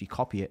name, literally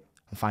copy it,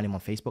 and find him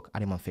on Facebook,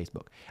 add him on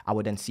Facebook. I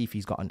would then see if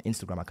he's got an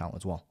Instagram account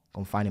as well.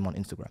 Go and find him on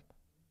Instagram,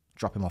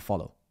 drop him a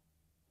follow.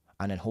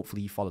 And then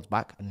hopefully he follows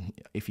back. And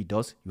if he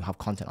does, you have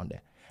content on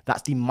there.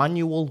 That's the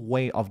manual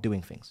way of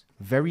doing things.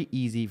 Very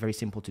easy, very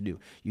simple to do.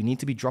 You need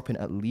to be dropping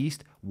at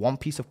least one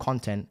piece of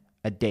content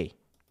a day.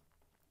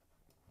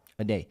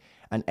 A day.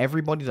 And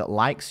everybody that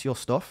likes your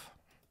stuff,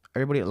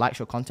 everybody that likes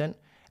your content,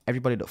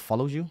 everybody that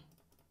follows you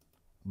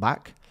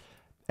back,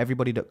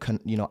 everybody that can,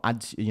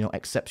 adds,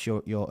 accepts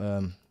your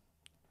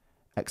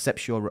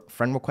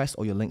friend request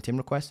or your LinkedIn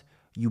request,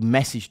 you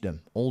message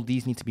them. All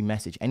these need to be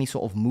messaged. Any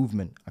sort of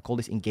movement, I call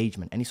this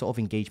engagement. Any sort of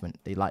engagement.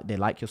 They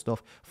like your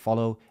stuff,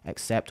 follow,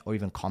 accept, or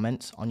even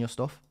comment on your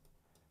stuff.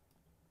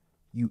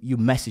 You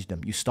message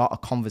them. You start a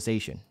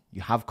conversation.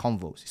 You have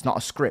convos. It's not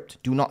a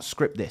script. Do not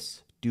script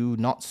this. Do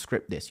not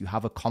script this. You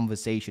have a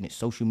conversation. It's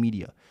social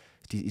media.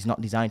 It's not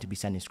designed to be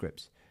sending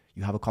scripts.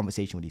 You have a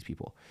conversation with these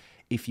people.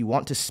 If you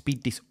want to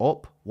speed this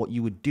up, what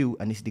you would do,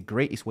 and this is the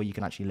greatest way you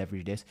can actually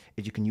leverage this,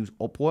 is you can use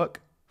Upwork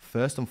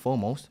first and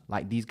foremost,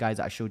 like these guys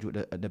that I showed you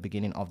at the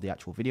beginning of the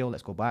actual video.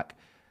 Let's go back.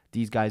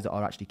 These guys that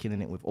are actually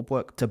killing it with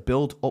Upwork to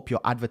build up your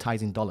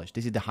advertising dollars.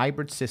 This is the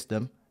hybrid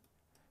system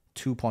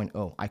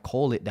 2.0. I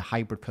call it the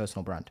hybrid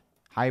personal brand.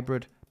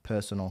 Hybrid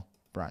personal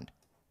brand.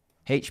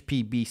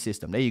 HPB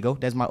system. There you go.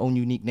 There's my own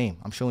unique name.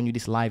 I'm showing you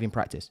this live in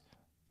practice.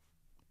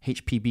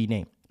 HPB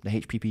name. The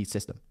HPB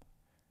system.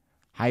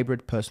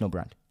 Hybrid personal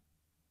brand.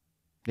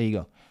 There you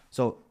go.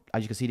 So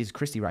as you can see, this is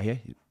Christy right here.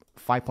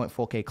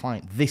 5.4K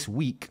client this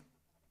week.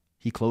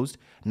 He closed.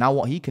 Now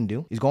what he can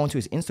do is go onto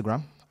his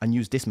Instagram and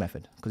use this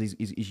method, because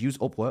he's used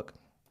Upwork,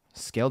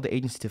 scaled the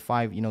agency to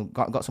 5,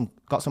 got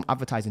some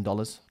advertising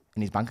dollars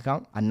in his bank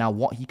account. And now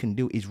what he can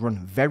do is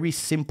run very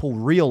simple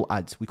reel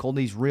ads. We call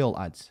these reel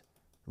ads.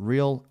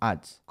 Reel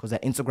ads, because they're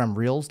Instagram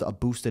reels that are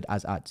boosted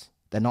as ads.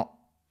 They're not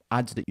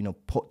ads that,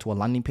 put to a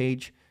landing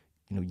page.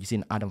 You see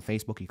an ad on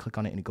Facebook, you click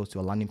on it and it goes to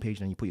a landing page,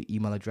 and then you put your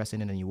email address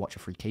in and then you watch a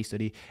free case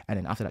study. And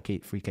then after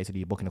that free case study,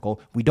 you're booking a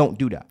call. We don't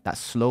do that. That's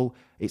slow.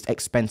 It's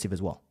expensive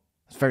as well.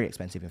 It's very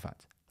expensive, in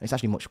fact. It's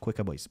actually much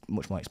quicker, but it's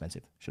much more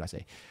expensive, should I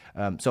say.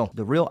 So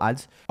the real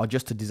ads are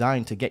just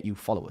designed to get you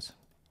followers.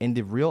 In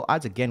the real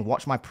ads, again,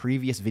 watch my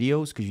previous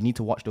videos, because you need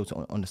to watch those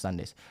to understand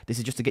this. This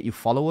is just to get you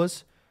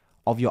followers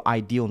of your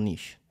ideal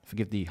niche.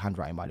 Forgive the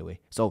handwriting, by the way.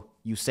 So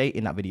you say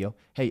in that video,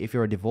 hey, if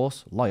you're a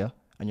divorce lawyer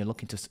and you're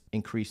looking to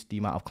increase the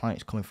amount of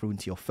clients coming through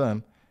into your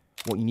firm,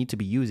 what you need to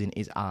be using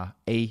is our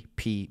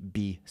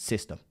APB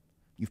system.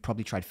 You've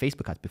probably tried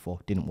Facebook ads before,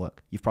 didn't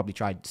work. You've probably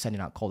tried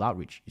sending out cold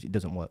outreach, it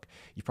doesn't work.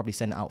 You've probably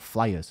sent out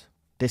flyers,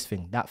 this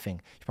thing, that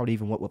thing. You've probably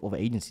even worked with other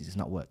agencies, it's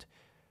not worked.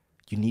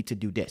 You need to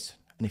do this.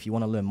 And if you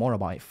want to learn more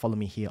about it, follow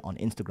me here on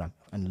Instagram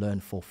and learn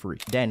for free.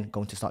 Then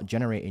going to start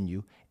generating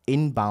you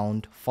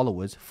inbound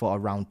followers for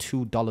around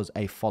 $2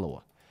 a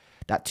follower.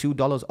 That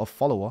 $2 a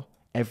follower,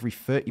 every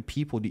 30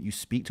 people that you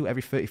speak to,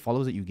 every 30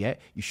 followers that you get,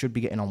 you should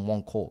be getting on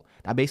one call.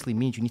 That basically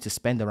means you need to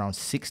spend around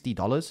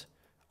 $60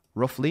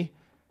 roughly.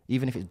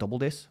 Even if it's double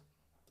this,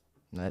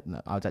 I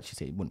would actually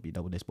say it wouldn't be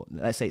double this, but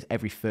let's say it's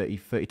every 30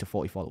 to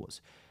 40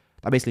 followers.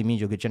 That basically means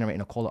you're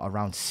generating a call at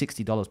around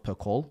 $60 per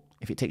call.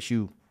 If it takes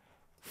you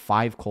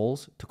 5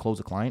 calls to close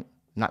a client,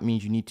 and that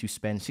means you need to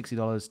spend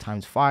 $60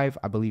 times 5.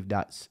 I believe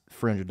that's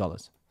 $300.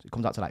 So it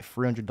comes out to like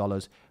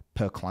 $300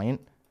 per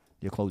client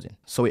you're closing.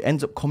 So it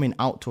ends up coming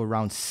out to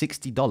around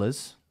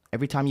 $60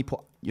 every time you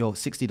put your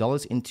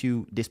 $60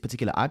 into this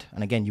particular ad.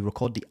 And again, you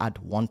record the ad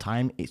one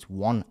time. It's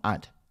one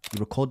ad. You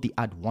record the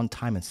ad one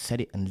time and set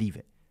it and leave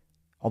it.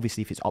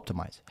 Obviously, if it's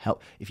optimized.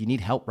 If you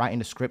need help writing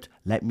the script,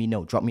 let me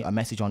know. Drop me a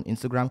message on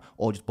Instagram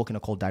or just booking a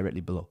call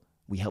directly below.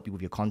 We help you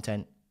with your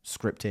content,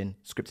 scripting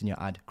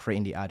your ad,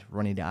 creating the ad,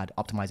 running the ad,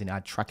 optimizing the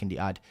ad, tracking the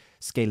ad,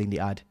 scaling the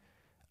ad,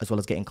 as well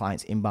as getting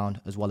clients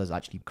inbound, as well as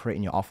actually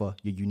creating your offer,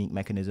 your unique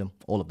mechanism,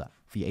 all of that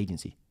for your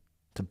agency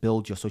to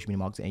build your social media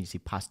marketing agency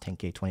past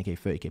 10K, 20K,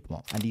 30K per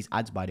month. And these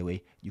ads, by the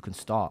way, you can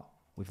start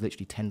with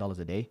literally $10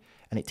 a day,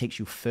 and it takes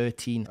you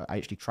 13, I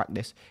actually track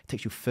this, it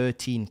takes you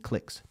 13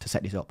 clicks to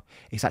set this up.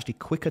 It's actually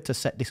quicker to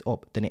set this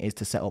up than it is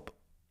to set up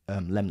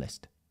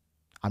Lemlist.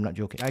 I'm not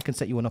joking. I can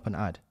set you up an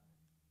ad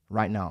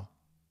right now,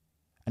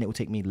 and it will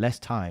take me less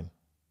time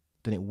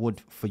than it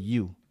would for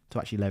you to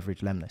actually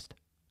leverage Lemlist.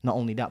 Not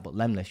only that, but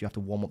Lemlist, you have to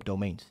warm up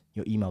domains,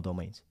 your email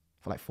domains,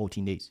 for like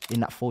 14 days. In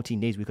that 14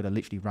 days, we could have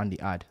literally ran the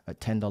ad at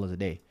 $10 a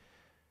day,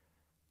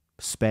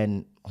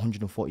 spend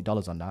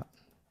 $140 on that,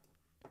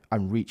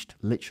 and reached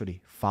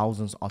literally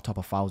thousands on top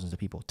of thousands of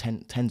people,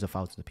 tens of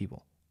thousands of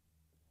people.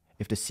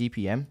 If the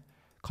CPM,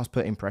 cost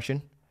per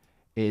impression,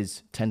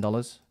 is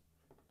 $10,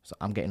 so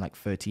I'm getting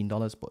like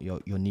 $13, but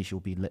your niche will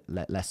be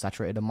less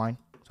saturated than mine.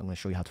 So I'm going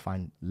to show you how to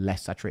find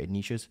less saturated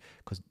niches,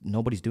 because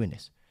nobody's doing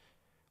this.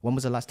 When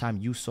was the last time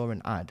you saw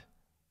an ad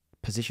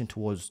positioned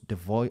towards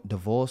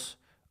divorce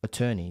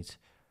attorneys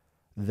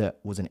that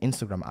was an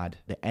Instagram ad?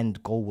 The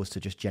end goal was to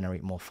just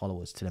generate more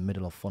followers to the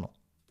middle of funnel.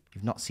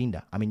 You've not seen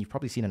that. I mean, you've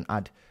probably seen an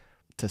ad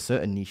to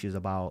certain niches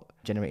about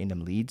generating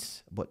them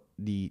leads, but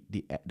the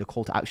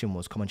call to action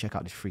was come and check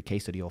out this free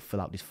case study or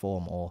fill out this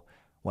form or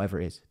whatever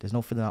it is. There's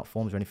no filling out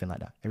forms or anything like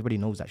that. Everybody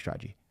knows that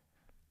strategy.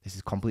 This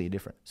is completely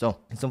different. So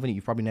it's something that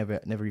you've probably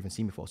never even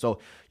seen before. So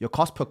your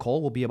cost per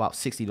call will be about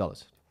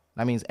 $60.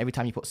 That means every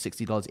time you put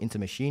 $60 into the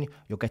machine,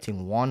 you're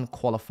getting one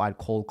qualified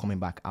call coming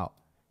back out.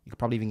 You could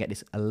probably even get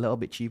this a little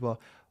bit cheaper,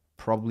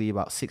 probably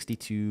about 60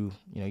 to,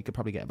 you could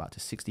probably get about to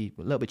 60,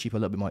 a little bit cheaper, a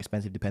little bit more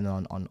expensive, depending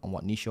on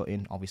what niche you're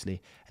in,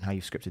 obviously, and how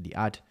you've scripted the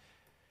ad.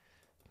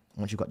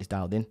 Once you've got this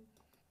dialed in,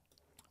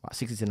 about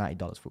 $60 to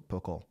 $90 per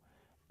call.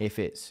 If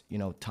it's,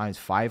 times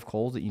 5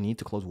 calls that you need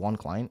to close one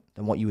client,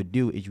 then what you would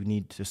do is you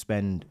need to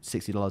spend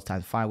 $60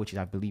 times 5, which is,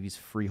 I believe, is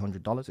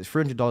 $300. It's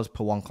 $300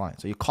 per one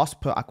client. So your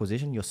cost per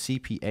acquisition, your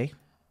CPA,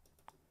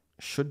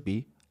 should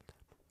be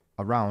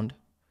around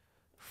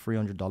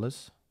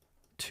 $300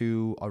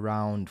 to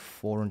around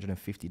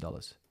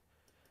 $450.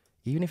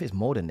 Even if it's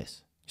more than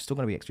this, you're still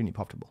going to be extremely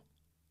profitable.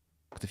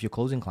 Because if you're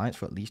closing clients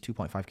for at least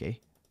 2.5K,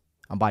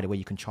 and by the way,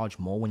 you can charge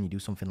more when you do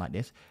something like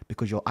this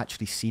because you're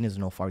actually seen as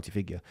an authority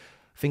figure.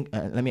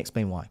 Let me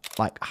explain why.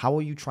 Like, how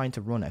are you trying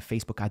to run a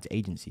Facebook ads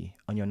agency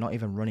and you're not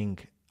even running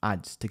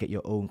ads to get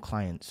your own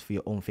clients for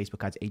your own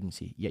Facebook ads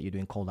agency, yet you're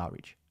doing cold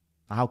outreach?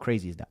 How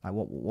crazy is that? Like,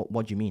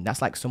 what do you mean?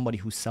 That's like somebody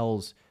who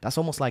sells, that's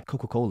almost like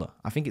Coca-Cola.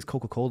 I think it's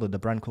Coca-Cola, the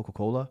brand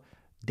Coca-Cola.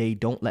 They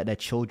don't let their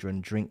children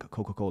drink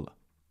Coca-Cola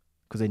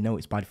because they know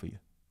it's bad for you.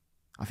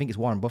 I think it's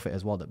Warren Buffett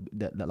as well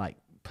that like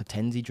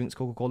pretends he drinks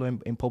Coca-Cola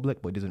in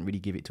public, but doesn't really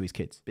give it to his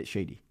kids. Bit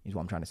shady is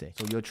what I'm trying to say.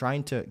 So you're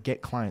trying to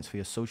get clients for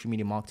your social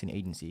media marketing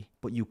agency,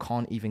 but you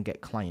can't even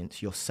get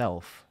clients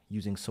yourself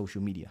using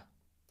social media.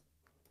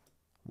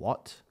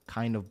 What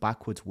kind of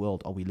backwards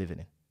world are we living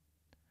in?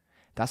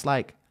 That's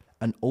like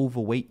an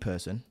overweight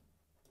person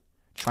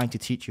trying to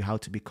teach you how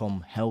to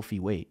become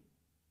healthy weight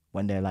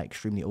when they're like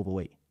extremely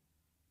overweight,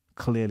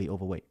 clearly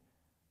overweight.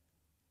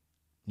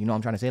 You know what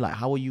I'm trying to say? Like,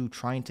 how are you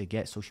trying to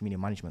get social media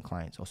management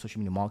clients or social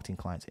media marketing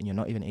clients and you're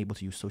not even able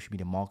to use social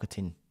media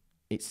marketing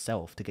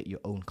itself to get your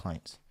own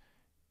clients?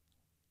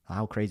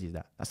 How crazy is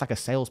that? That's like a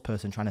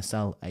salesperson trying to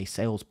sell a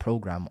sales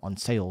program on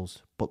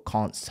sales, but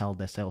can't sell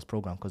their sales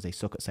program because they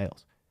suck at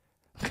sales.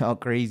 How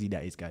crazy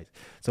that is, guys.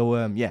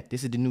 So, yeah,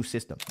 this is the new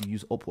system. You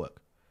use Upwork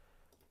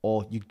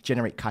or you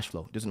generate cash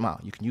flow. It doesn't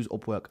matter. You can use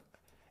Upwork.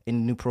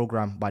 In the new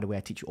program, by the way, I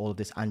teach you all of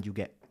this and you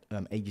get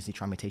agency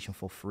transformation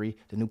for free.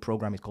 The new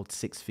program is called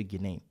 6 Figure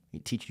Name.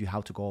 It teaches you how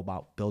to go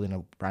about building a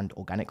brand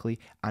organically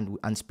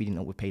and speeding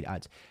up with paid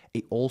ads.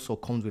 It also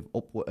comes with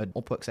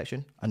Upwork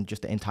section and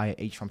just the entire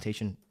age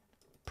transformation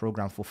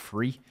program for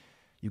free.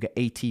 You get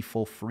AT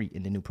for free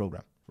in the new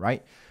program,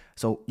 right?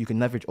 So you can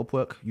leverage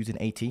Upwork using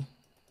AT, age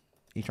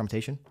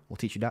transformation. We'll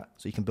teach you that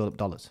so you can build up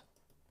dollars.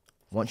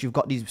 Once you've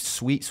got these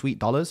sweet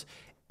dollars,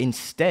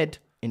 instead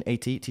in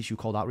AT, it teaches you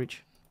cold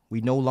outreach.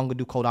 We no longer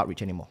do cold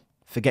outreach anymore.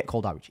 Forget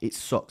cold outreach. It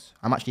sucks.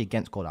 I'm actually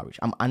against cold outreach.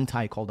 I'm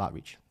anti cold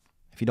outreach.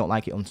 If you don't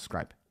like it,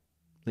 unsubscribe.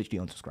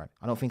 Literally unsubscribe.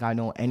 I don't think I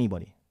know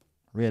anybody,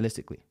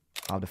 realistically,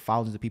 out of the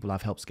thousands of people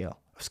I've helped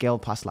scale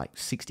past like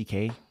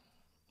 60K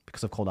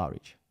because of cold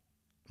outreach.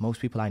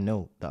 Most people I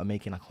know that are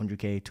making like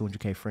 100K,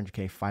 200K,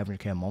 300K,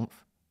 500K a month.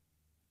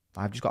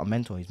 I've just got a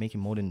mentor. He's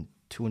making more than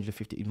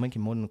 250. He's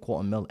making more than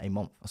 $250,000 a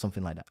month or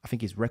something like that. I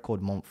think his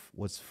record month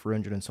was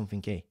 300 and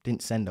something K.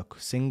 Didn't send a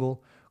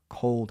single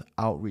cold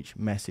outreach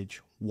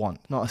message once.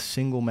 Not a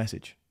single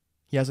message.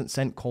 He hasn't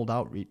sent cold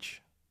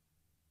outreach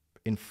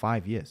in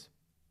 5 years.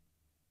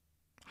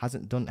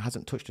 Hasn't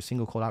touched a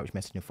single cold outreach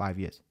message in 5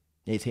 years.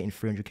 Yeah, he's hitting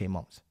 300K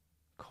months.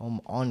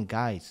 Come on,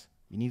 guys.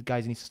 You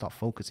guys need to start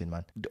focusing,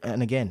 man.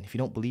 And again, if you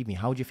don't believe me,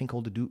 how do you think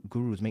all the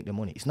gurus make their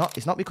money? It's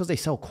not because they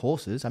sell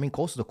courses. I mean,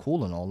 courses are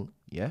cool and all,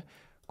 yeah.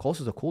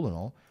 Courses are cool and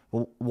all.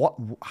 But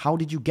how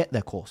did you get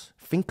their course?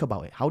 Think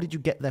about it. How did you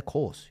get their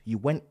course? You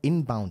went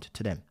inbound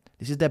to them.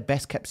 This is their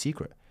best kept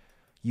secret.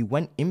 You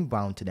went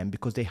inbound to them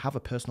because they have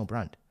a personal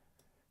brand.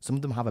 Some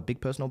of them have a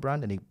big personal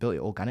brand and they built it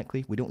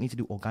organically. We don't need to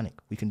do organic.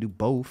 We can do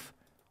both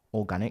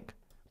organic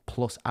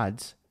plus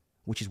ads,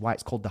 which is why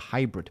it's called the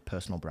hybrid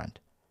personal brand.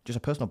 Just a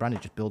personal brand is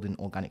just building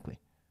organically.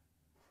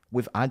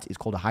 With ads, it's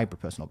called a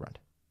hybrid personal brand.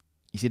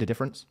 You see the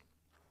difference?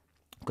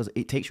 Because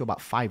it takes you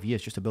about 5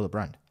 years just to build a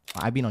brand.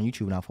 I've been on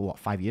YouTube now for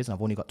 5 years and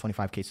I've only got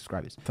 25K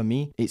subscribers. For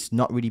me, it's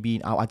not really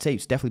been, I'd say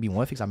it's definitely been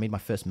worth it because I made my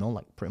first mil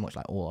like pretty much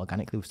like all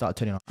organically. We've started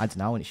turning on ads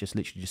now and it's just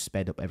literally just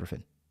sped up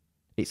everything.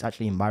 It's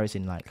actually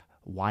embarrassing, like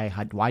why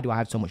do I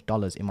have so much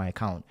dollars in my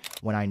account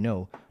when I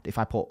know that if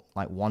I put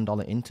like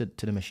 $1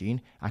 into the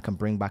machine, I can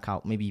bring back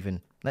out maybe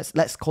even,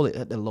 let's call it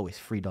at the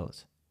lowest,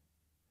 $3.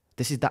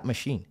 This is that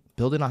machine.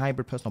 Building a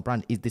hybrid personal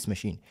brand is this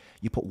machine.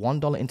 You put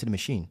 $1 into the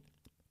machine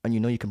and you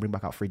know you can bring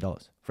back out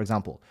 $3. For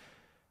example,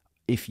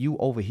 if you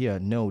over here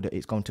know that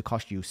it's going to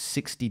cost you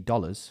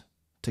 $60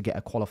 to get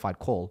a qualified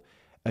call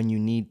and you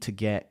need to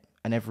get,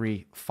 and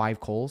every 5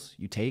 calls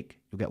you take,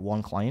 you'll get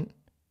 1 client.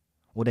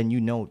 Well, then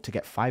you know to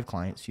get 5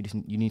 clients,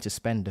 you need to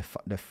spend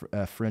the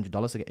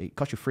 $300 to get, it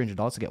costs you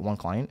 $300 to get 1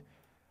 client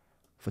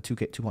for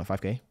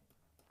 2.5K,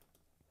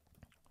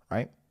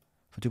 right?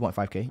 For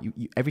 2.5K,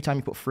 you every time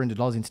you put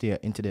 $300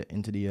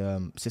 into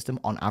the system,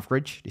 on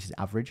average, this is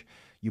average,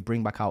 you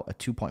bring back out a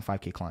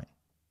 2.5K client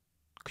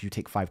because you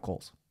take 5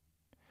 calls.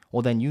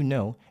 Well, then you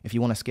know if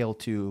you want to scale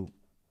to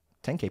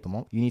 10K per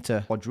month. You need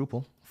to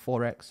quadruple,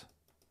 4x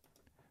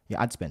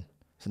your ad spend.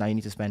 So now you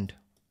need to spend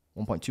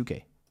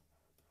 1.2K.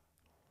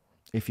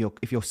 If your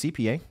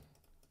CPA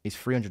is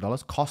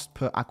 $300, cost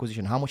per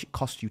acquisition, how much it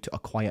costs you to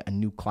acquire a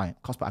new client,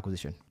 cost per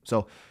acquisition.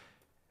 So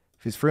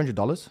if it's $300,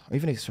 or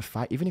even if it's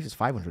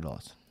 $500,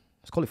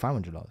 let's call it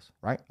 $500,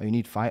 right? Or you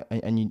need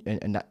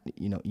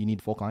you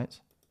need 4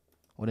 clients.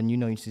 Well, then you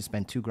need to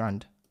spend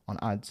 $2,000 on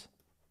ads.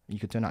 You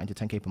could turn that into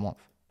 10K per month.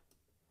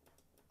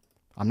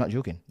 I'm not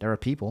joking. There are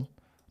people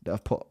that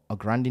have put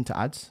 $1,000 into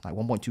ads, like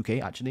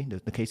 1.2K actually.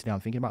 The case today I'm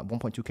thinking about,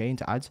 1.2K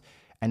into ads,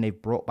 and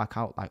they've brought back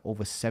out like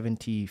over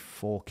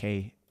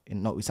 74K. It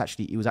was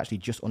actually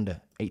just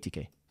under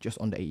 80K, just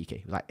under 80K.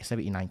 It was like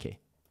 79K.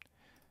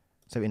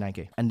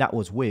 And that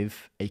was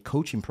with a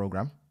coaching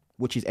program,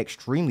 which is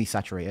extremely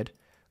saturated.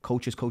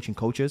 Coaches.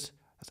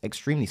 That's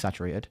extremely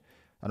saturated.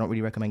 I don't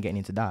really recommend getting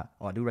into that.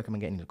 Or I do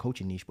recommend getting into the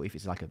coaching niche, but if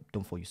it's like a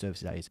done for you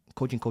service, that is.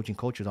 Coaching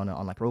coaches on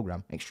like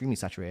program, extremely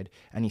saturated.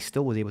 And he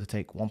still was able to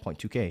take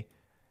 1.2K,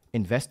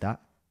 invest that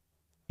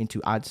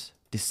into ads,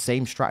 the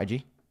same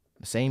strategy,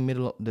 the same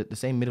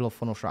middle of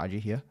funnel strategy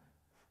here.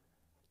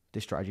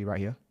 This strategy right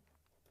here.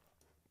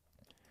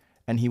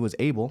 And he was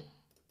able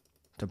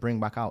to bring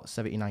back out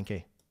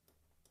 79K.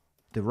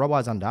 The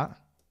ROAS on that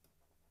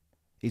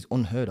is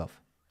unheard of.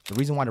 The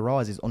reason why the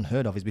ROAS is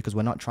unheard of is because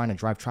we're not trying to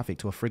drive traffic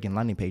to a friggin'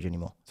 landing page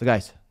anymore. So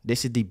guys,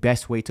 this is the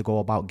best way to go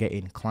about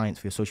getting clients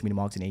for your social media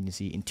marketing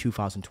agency in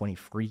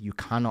 2023. You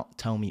cannot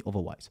tell me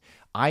otherwise.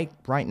 I'm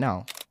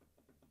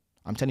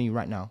telling you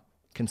right now,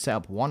 can set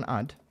up one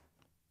ad.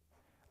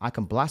 I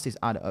can blast this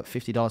ad at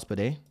 $50 per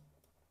day.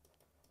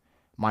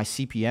 My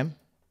CPM,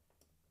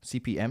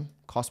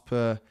 cost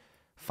per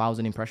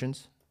 1,000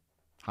 impressions,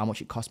 how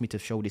much it cost me to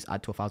show this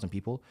ad to 1,000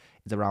 people,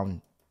 is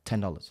around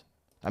 $10.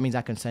 That means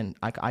I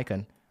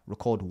can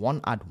record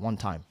one ad one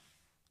time.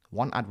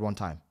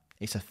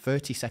 It's a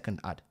 30-second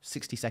ad,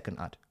 60-second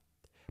ad.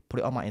 Put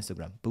it on my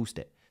Instagram, boost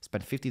it,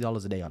 spend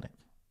 $50 a day on it.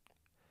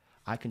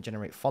 I can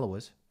generate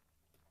followers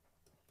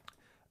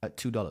at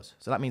 $2.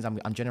 So that means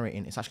I'm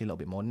generating, it's actually a little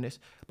bit more than this,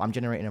 but I'm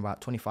generating about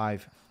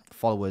 25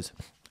 followers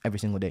every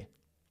single day.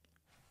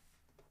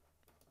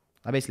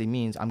 That basically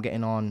means I'm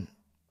getting on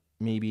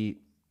maybe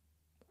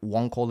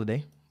one call a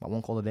day, about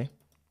one call a day.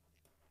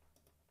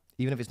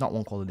 Even if it's not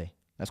one call a day,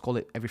 let's call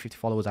it every 50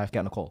 followers I get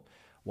on a call.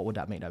 What would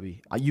that make that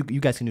be? You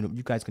guys can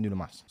do the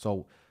maths.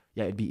 So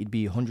yeah, it'd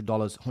be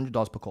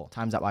 $100 per call.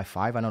 Times that by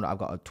 5. I know that I've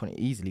got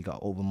easily got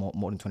over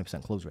more than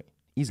 20% close rate.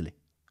 Easily.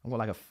 I've got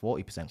like a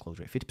 40% close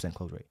rate, 50%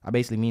 close rate. That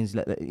basically means,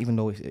 even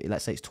though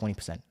let's say it's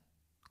 20%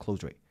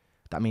 close rate,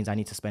 that means I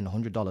need to spend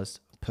 $100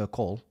 per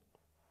call.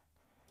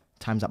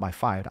 Times that by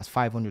 5, that's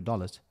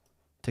 $500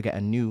 to get a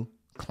new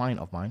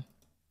client of mine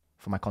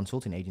for my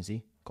consulting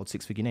agency called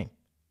Six Figure Name.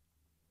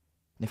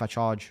 And if I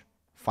charge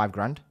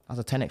 $5,000,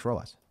 that's a 10x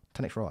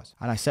ROAS.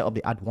 And I set up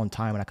the ad one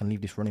time and I can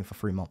leave this running for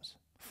 3 months,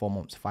 4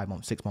 months, 5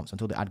 months, 6 months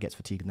until the ad gets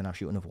fatigued, and then I'll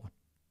shoot another one.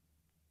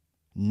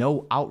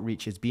 No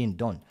outreach is being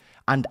done.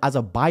 And as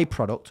a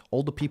byproduct,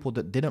 all the people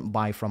that didn't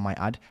buy from my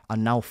ad are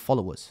now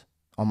followers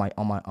on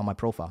my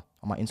profile,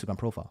 on my Instagram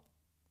profile.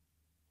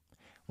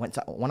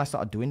 When I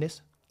started doing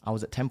this, I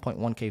was at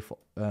 10.1K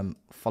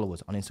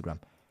followers on Instagram.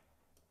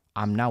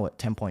 I'm now at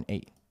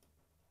 10.8.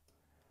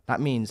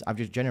 That means I've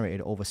just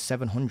generated over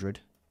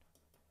 700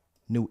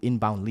 new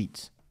inbound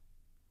leads.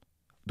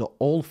 They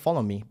all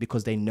follow me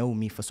because they know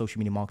me for social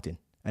media marketing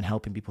and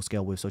helping people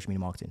scale with social media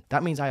marketing.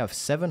 That means I have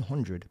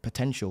 700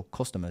 potential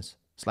customers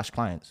 /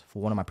 clients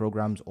for one of my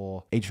programs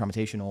or age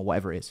transformation or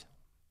whatever it is.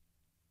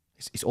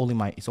 It's all in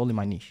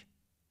my niche.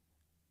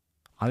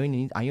 I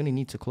only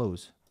need to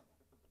close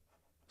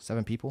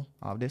 7 people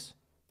out of this.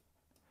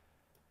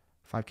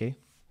 5K.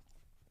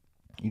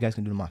 You guys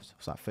can do the maths.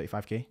 It's like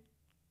 35K.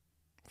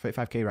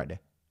 35K right there.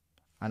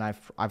 And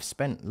I've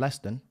spent less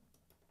than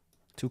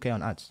 2K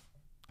on ads.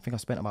 I think I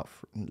spent about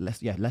less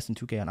than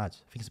 2K on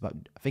ads.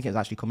 I think it's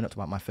actually coming up to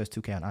about my first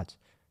 2K on ads.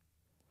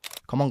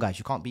 Come on, guys,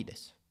 you can't beat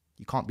this.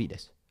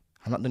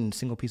 I'm not doing a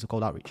single piece of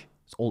cold outreach.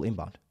 It's all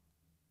inbound.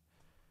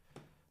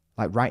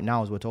 Like right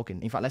now as we're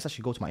talking. In fact, let's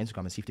actually go to my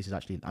Instagram and see if this is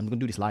actually, I'm going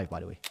to do this live, by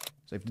the way.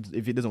 So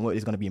if it doesn't work,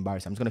 it's going to be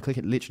embarrassing. I'm just going to click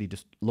it, literally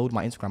just load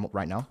my Instagram up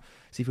right now.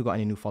 See if we've got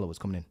any new followers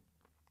coming in.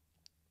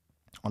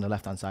 On the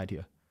left-hand side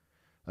here.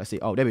 Let's see.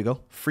 Oh, there we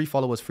go. 3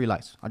 followers, 3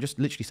 likes. I just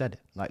literally said it.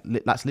 Like,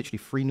 that's literally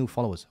 3 new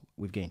followers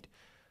we've gained.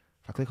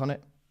 If I click on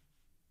it,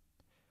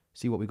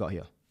 see what we got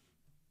here.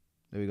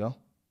 There we go.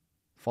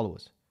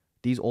 Followers.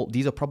 These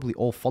are probably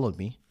all followed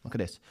me. Look at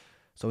this.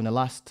 So in the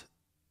last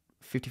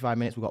 55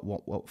 minutes, we've got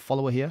what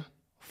follower here,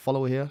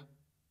 follower here,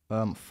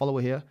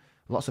 follower here.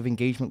 Lots of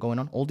engagement going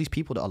on. All these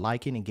people that are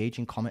liking,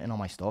 engaging, commenting on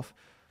my stuff,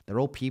 they're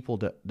all people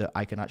that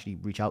I can actually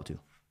reach out to.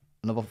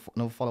 Another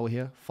follower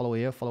here, follower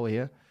here, follower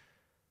here.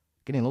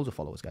 Getting loads of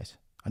followers, guys.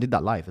 I did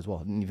that live as well.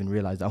 I didn't even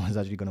realize that was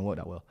actually going to work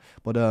that well.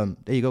 But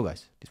there you go,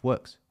 guys. This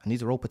works. And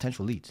these are all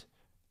potential leads.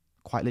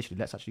 Quite literally.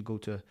 Let's actually go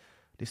to,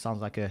 this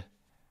sounds like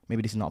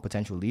maybe this is not a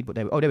potential lead, but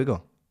there we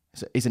go.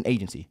 It's an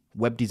agency,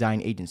 web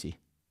design agency.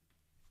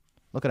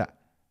 Look at that.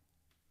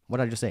 What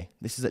did I just say?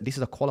 This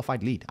is a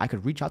qualified lead. I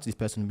could reach out to this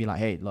person and be like,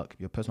 hey, look,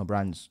 your personal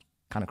brand's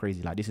kind of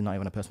crazy. Like, this is not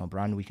even a personal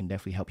brand. We can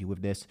definitely help you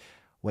with this.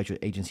 Where's your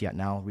agency at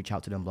now? Reach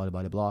out to them, blah,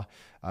 blah, blah,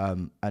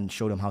 blah. And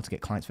show them how to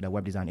get clients for their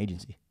web design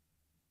agency,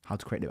 how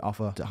to create the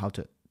offer, how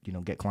to,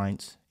 get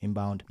clients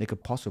inbound. They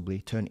could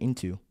possibly turn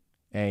into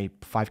a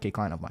 5K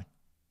client of mine.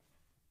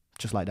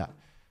 Just like that.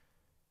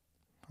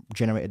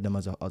 Generated them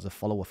as a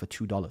follower for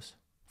 $2.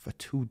 For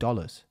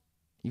 $2.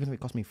 Even if it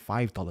cost me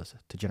 $5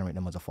 to generate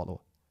them as a follower.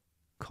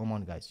 Come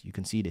on, guys. You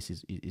can see this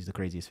is the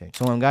craziest thing.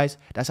 So, guys,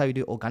 that's how you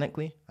do it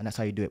organically, and that's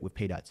how you do it with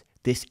paid ads.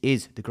 This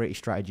is the greatest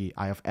strategy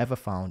I have ever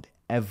found,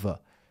 ever.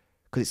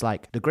 Because it's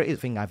like the greatest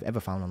thing I've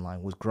ever found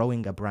online was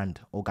growing a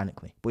brand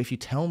organically. But if you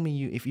told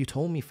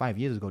me 5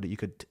 years ago that you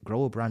could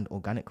grow a brand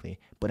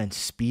organically, but then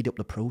speed up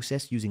the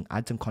process using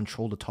ads and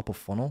control the top of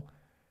funnel.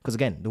 Because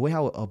again, the way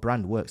how a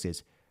brand works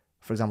is,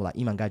 for example, like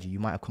Iman Gaji, you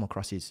might have come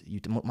across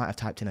you might have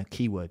typed in a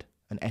keyword,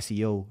 an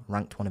SEO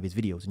ranked one of his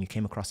videos, and you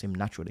came across him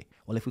naturally.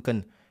 Well, if we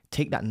can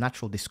take that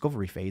natural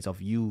discovery phase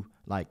of you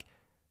like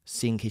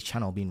seeing his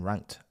channel being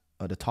ranked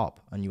at the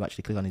top, and you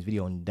actually click on his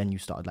video and then you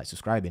started like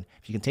subscribing.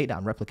 If you can take that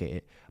and replicate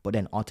it, but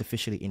then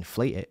artificially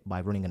inflate it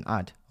by running an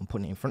ad and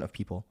putting it in front of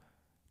people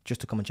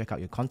just to come and check out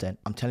your content,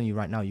 I'm telling you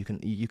right now, you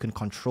can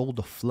control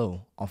the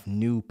flow of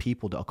new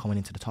people that are coming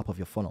into the top of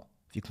your funnel.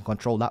 If you can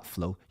control that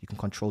flow, you can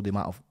control the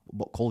amount of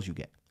book calls you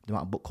get, the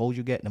amount of book calls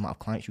you get, the amount of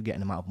clients you get,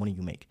 and the amount of money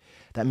you make.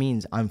 That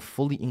means I'm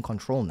fully in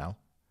control now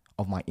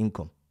of my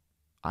income.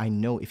 I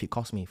know if it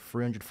costs me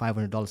 $300,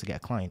 $500 to get a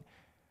client,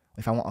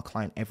 if I want a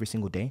client every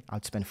single day,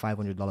 I'd spend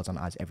 $500 on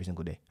ads every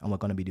single day. And we're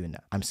going to be doing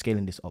that. I'm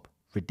scaling this up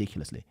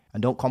ridiculously.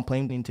 And don't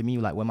complain to me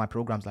like when my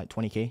program's like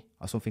 20K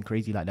or something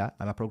crazy like that.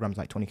 And my program's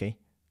like 20K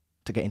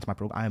to get into my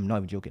program. I am not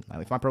even joking.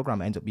 Like if my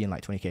program ends up being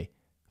like 20K,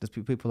 there's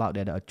people out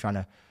there that are trying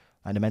to,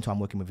 like the mentor I'm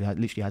working with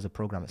literally has a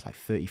program that's like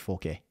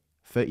 34K,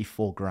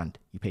 34 grand.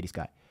 You pay this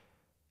guy.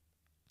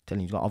 Telling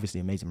you, he's got obviously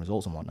amazing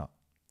results and whatnot.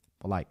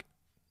 But like,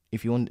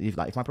 if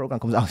my program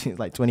comes out and it's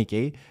like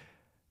 20K,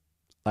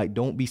 like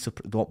don't be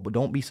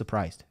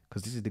surprised,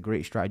 because this is the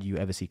greatest strategy you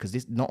ever see. Because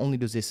this not only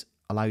does this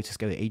allow you to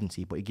scale your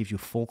agency, but it gives you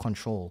full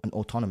control and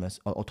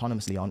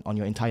autonomously on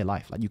your entire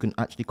life. Like you can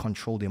actually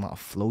control the amount of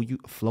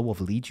flow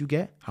of leads you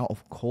get, how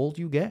of calls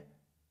you get,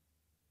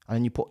 and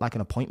then you put like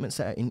an appointment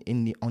setter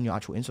on your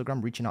actual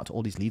Instagram, reaching out to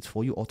all these leads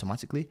for you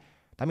automatically.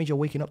 That means you're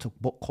waking up to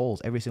book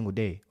calls every single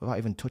day without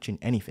even touching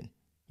anything.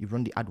 You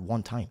run the ad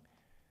one time.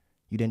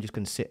 You then just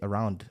can sit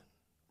around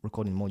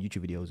recording more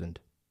YouTube videos and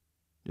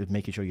just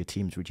making sure your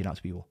team's reaching out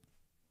to people.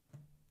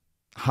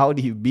 How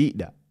do you beat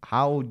that?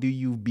 How do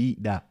you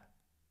beat that?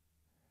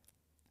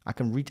 I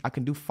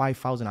can do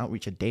 5,000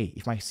 outreach a day.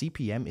 If my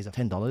CPM is at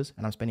 $10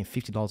 and I'm spending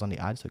 $50 on the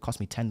ad, so it costs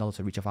me $10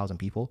 to reach 1,000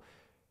 people,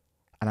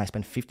 and I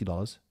spend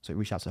 $50, so it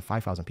reaches out to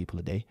 5,000 people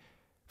a day.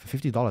 For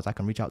 $50, I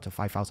can reach out to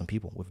 5,000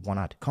 people with one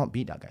ad. Can't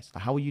beat that, guys.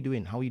 Like, how are you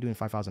doing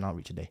 5,000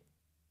 outreach a day?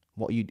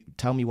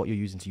 Tell me what you're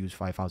using to use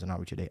 5,000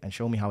 outreach a day, and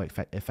show me how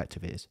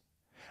effective it is.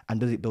 And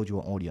does it build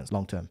your audience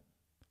long term?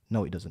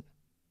 No, it doesn't.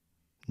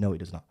 No, it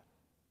does not.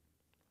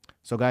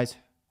 So guys,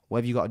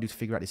 whatever you got to do to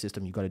figure out the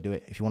system, you got to do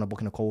it. If you want to book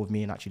in a call with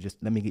me and actually just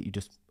let me get you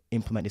just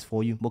implement this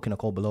for you, book in a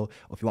call below.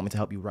 Or if you want me to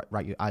help you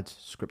write your ads,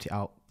 script it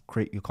out,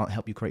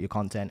 help you create your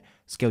content,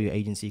 scale your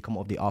agency, come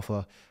up with the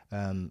offer,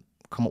 come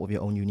up with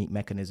your own unique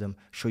mechanism,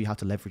 show you how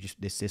to leverage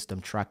this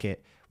system, track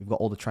it. We've got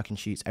all the tracking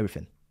sheets,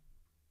 everything.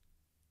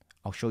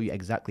 I'll show you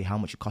exactly how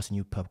much it's costing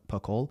you per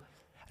call.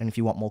 And if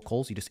you want more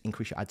calls, you just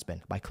increase your ad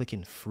spend by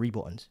clicking 3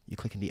 buttons. You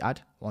click in the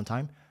ad one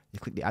time, you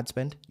click the ad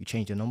spend, you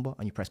change the number,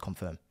 and you press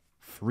confirm.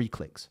 3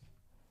 clicks.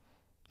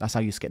 That's how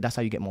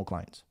you get more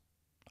clients.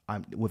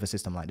 With a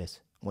system like this.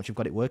 Once you've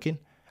got it working,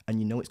 and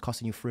you know it's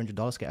costing you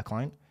 $300 to get a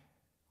client,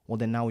 well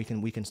then now we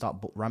can start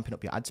ramping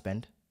up your ad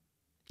spend.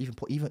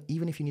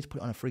 Even if you need to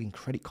put it on a frigging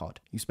credit card,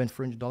 you spend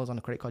 $300 on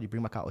a credit card, you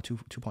bring back out a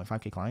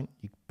 2.5K client,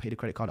 you pay the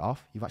credit card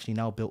off, you've actually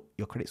now built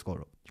your credit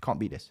score up. You can't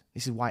beat this.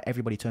 This is why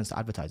everybody turns to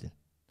advertising.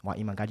 Why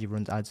Iman Gaji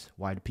runs ads,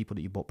 why the people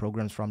that you bought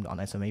programs from on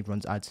SMMA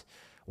runs ads,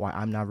 why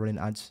I'm now running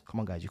ads. Come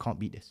on, guys, you can't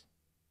beat this.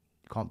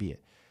 You can't beat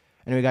it.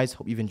 Anyway, guys,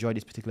 hope you've enjoyed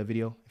this particular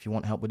video. If you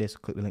want help with this,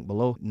 click the link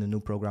below. In the new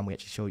program, we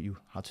actually show you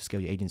how to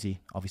scale your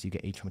agency. Obviously, you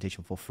get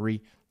implementation for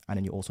free, and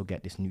then you also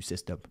get this new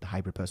system, the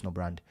hybrid personal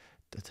brand,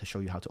 to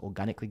show you how to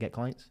organically get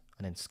clients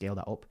and then scale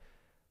that up.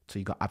 So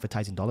you got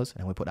advertising dollars,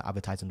 and we put that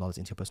advertising dollars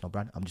into your personal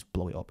brand and just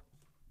blow it up,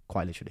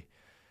 quite literally.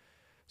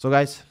 So,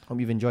 guys, hope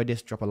you've enjoyed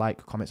this. Drop a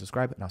like, comment,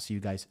 subscribe, and I'll see you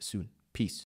guys soon. Peace.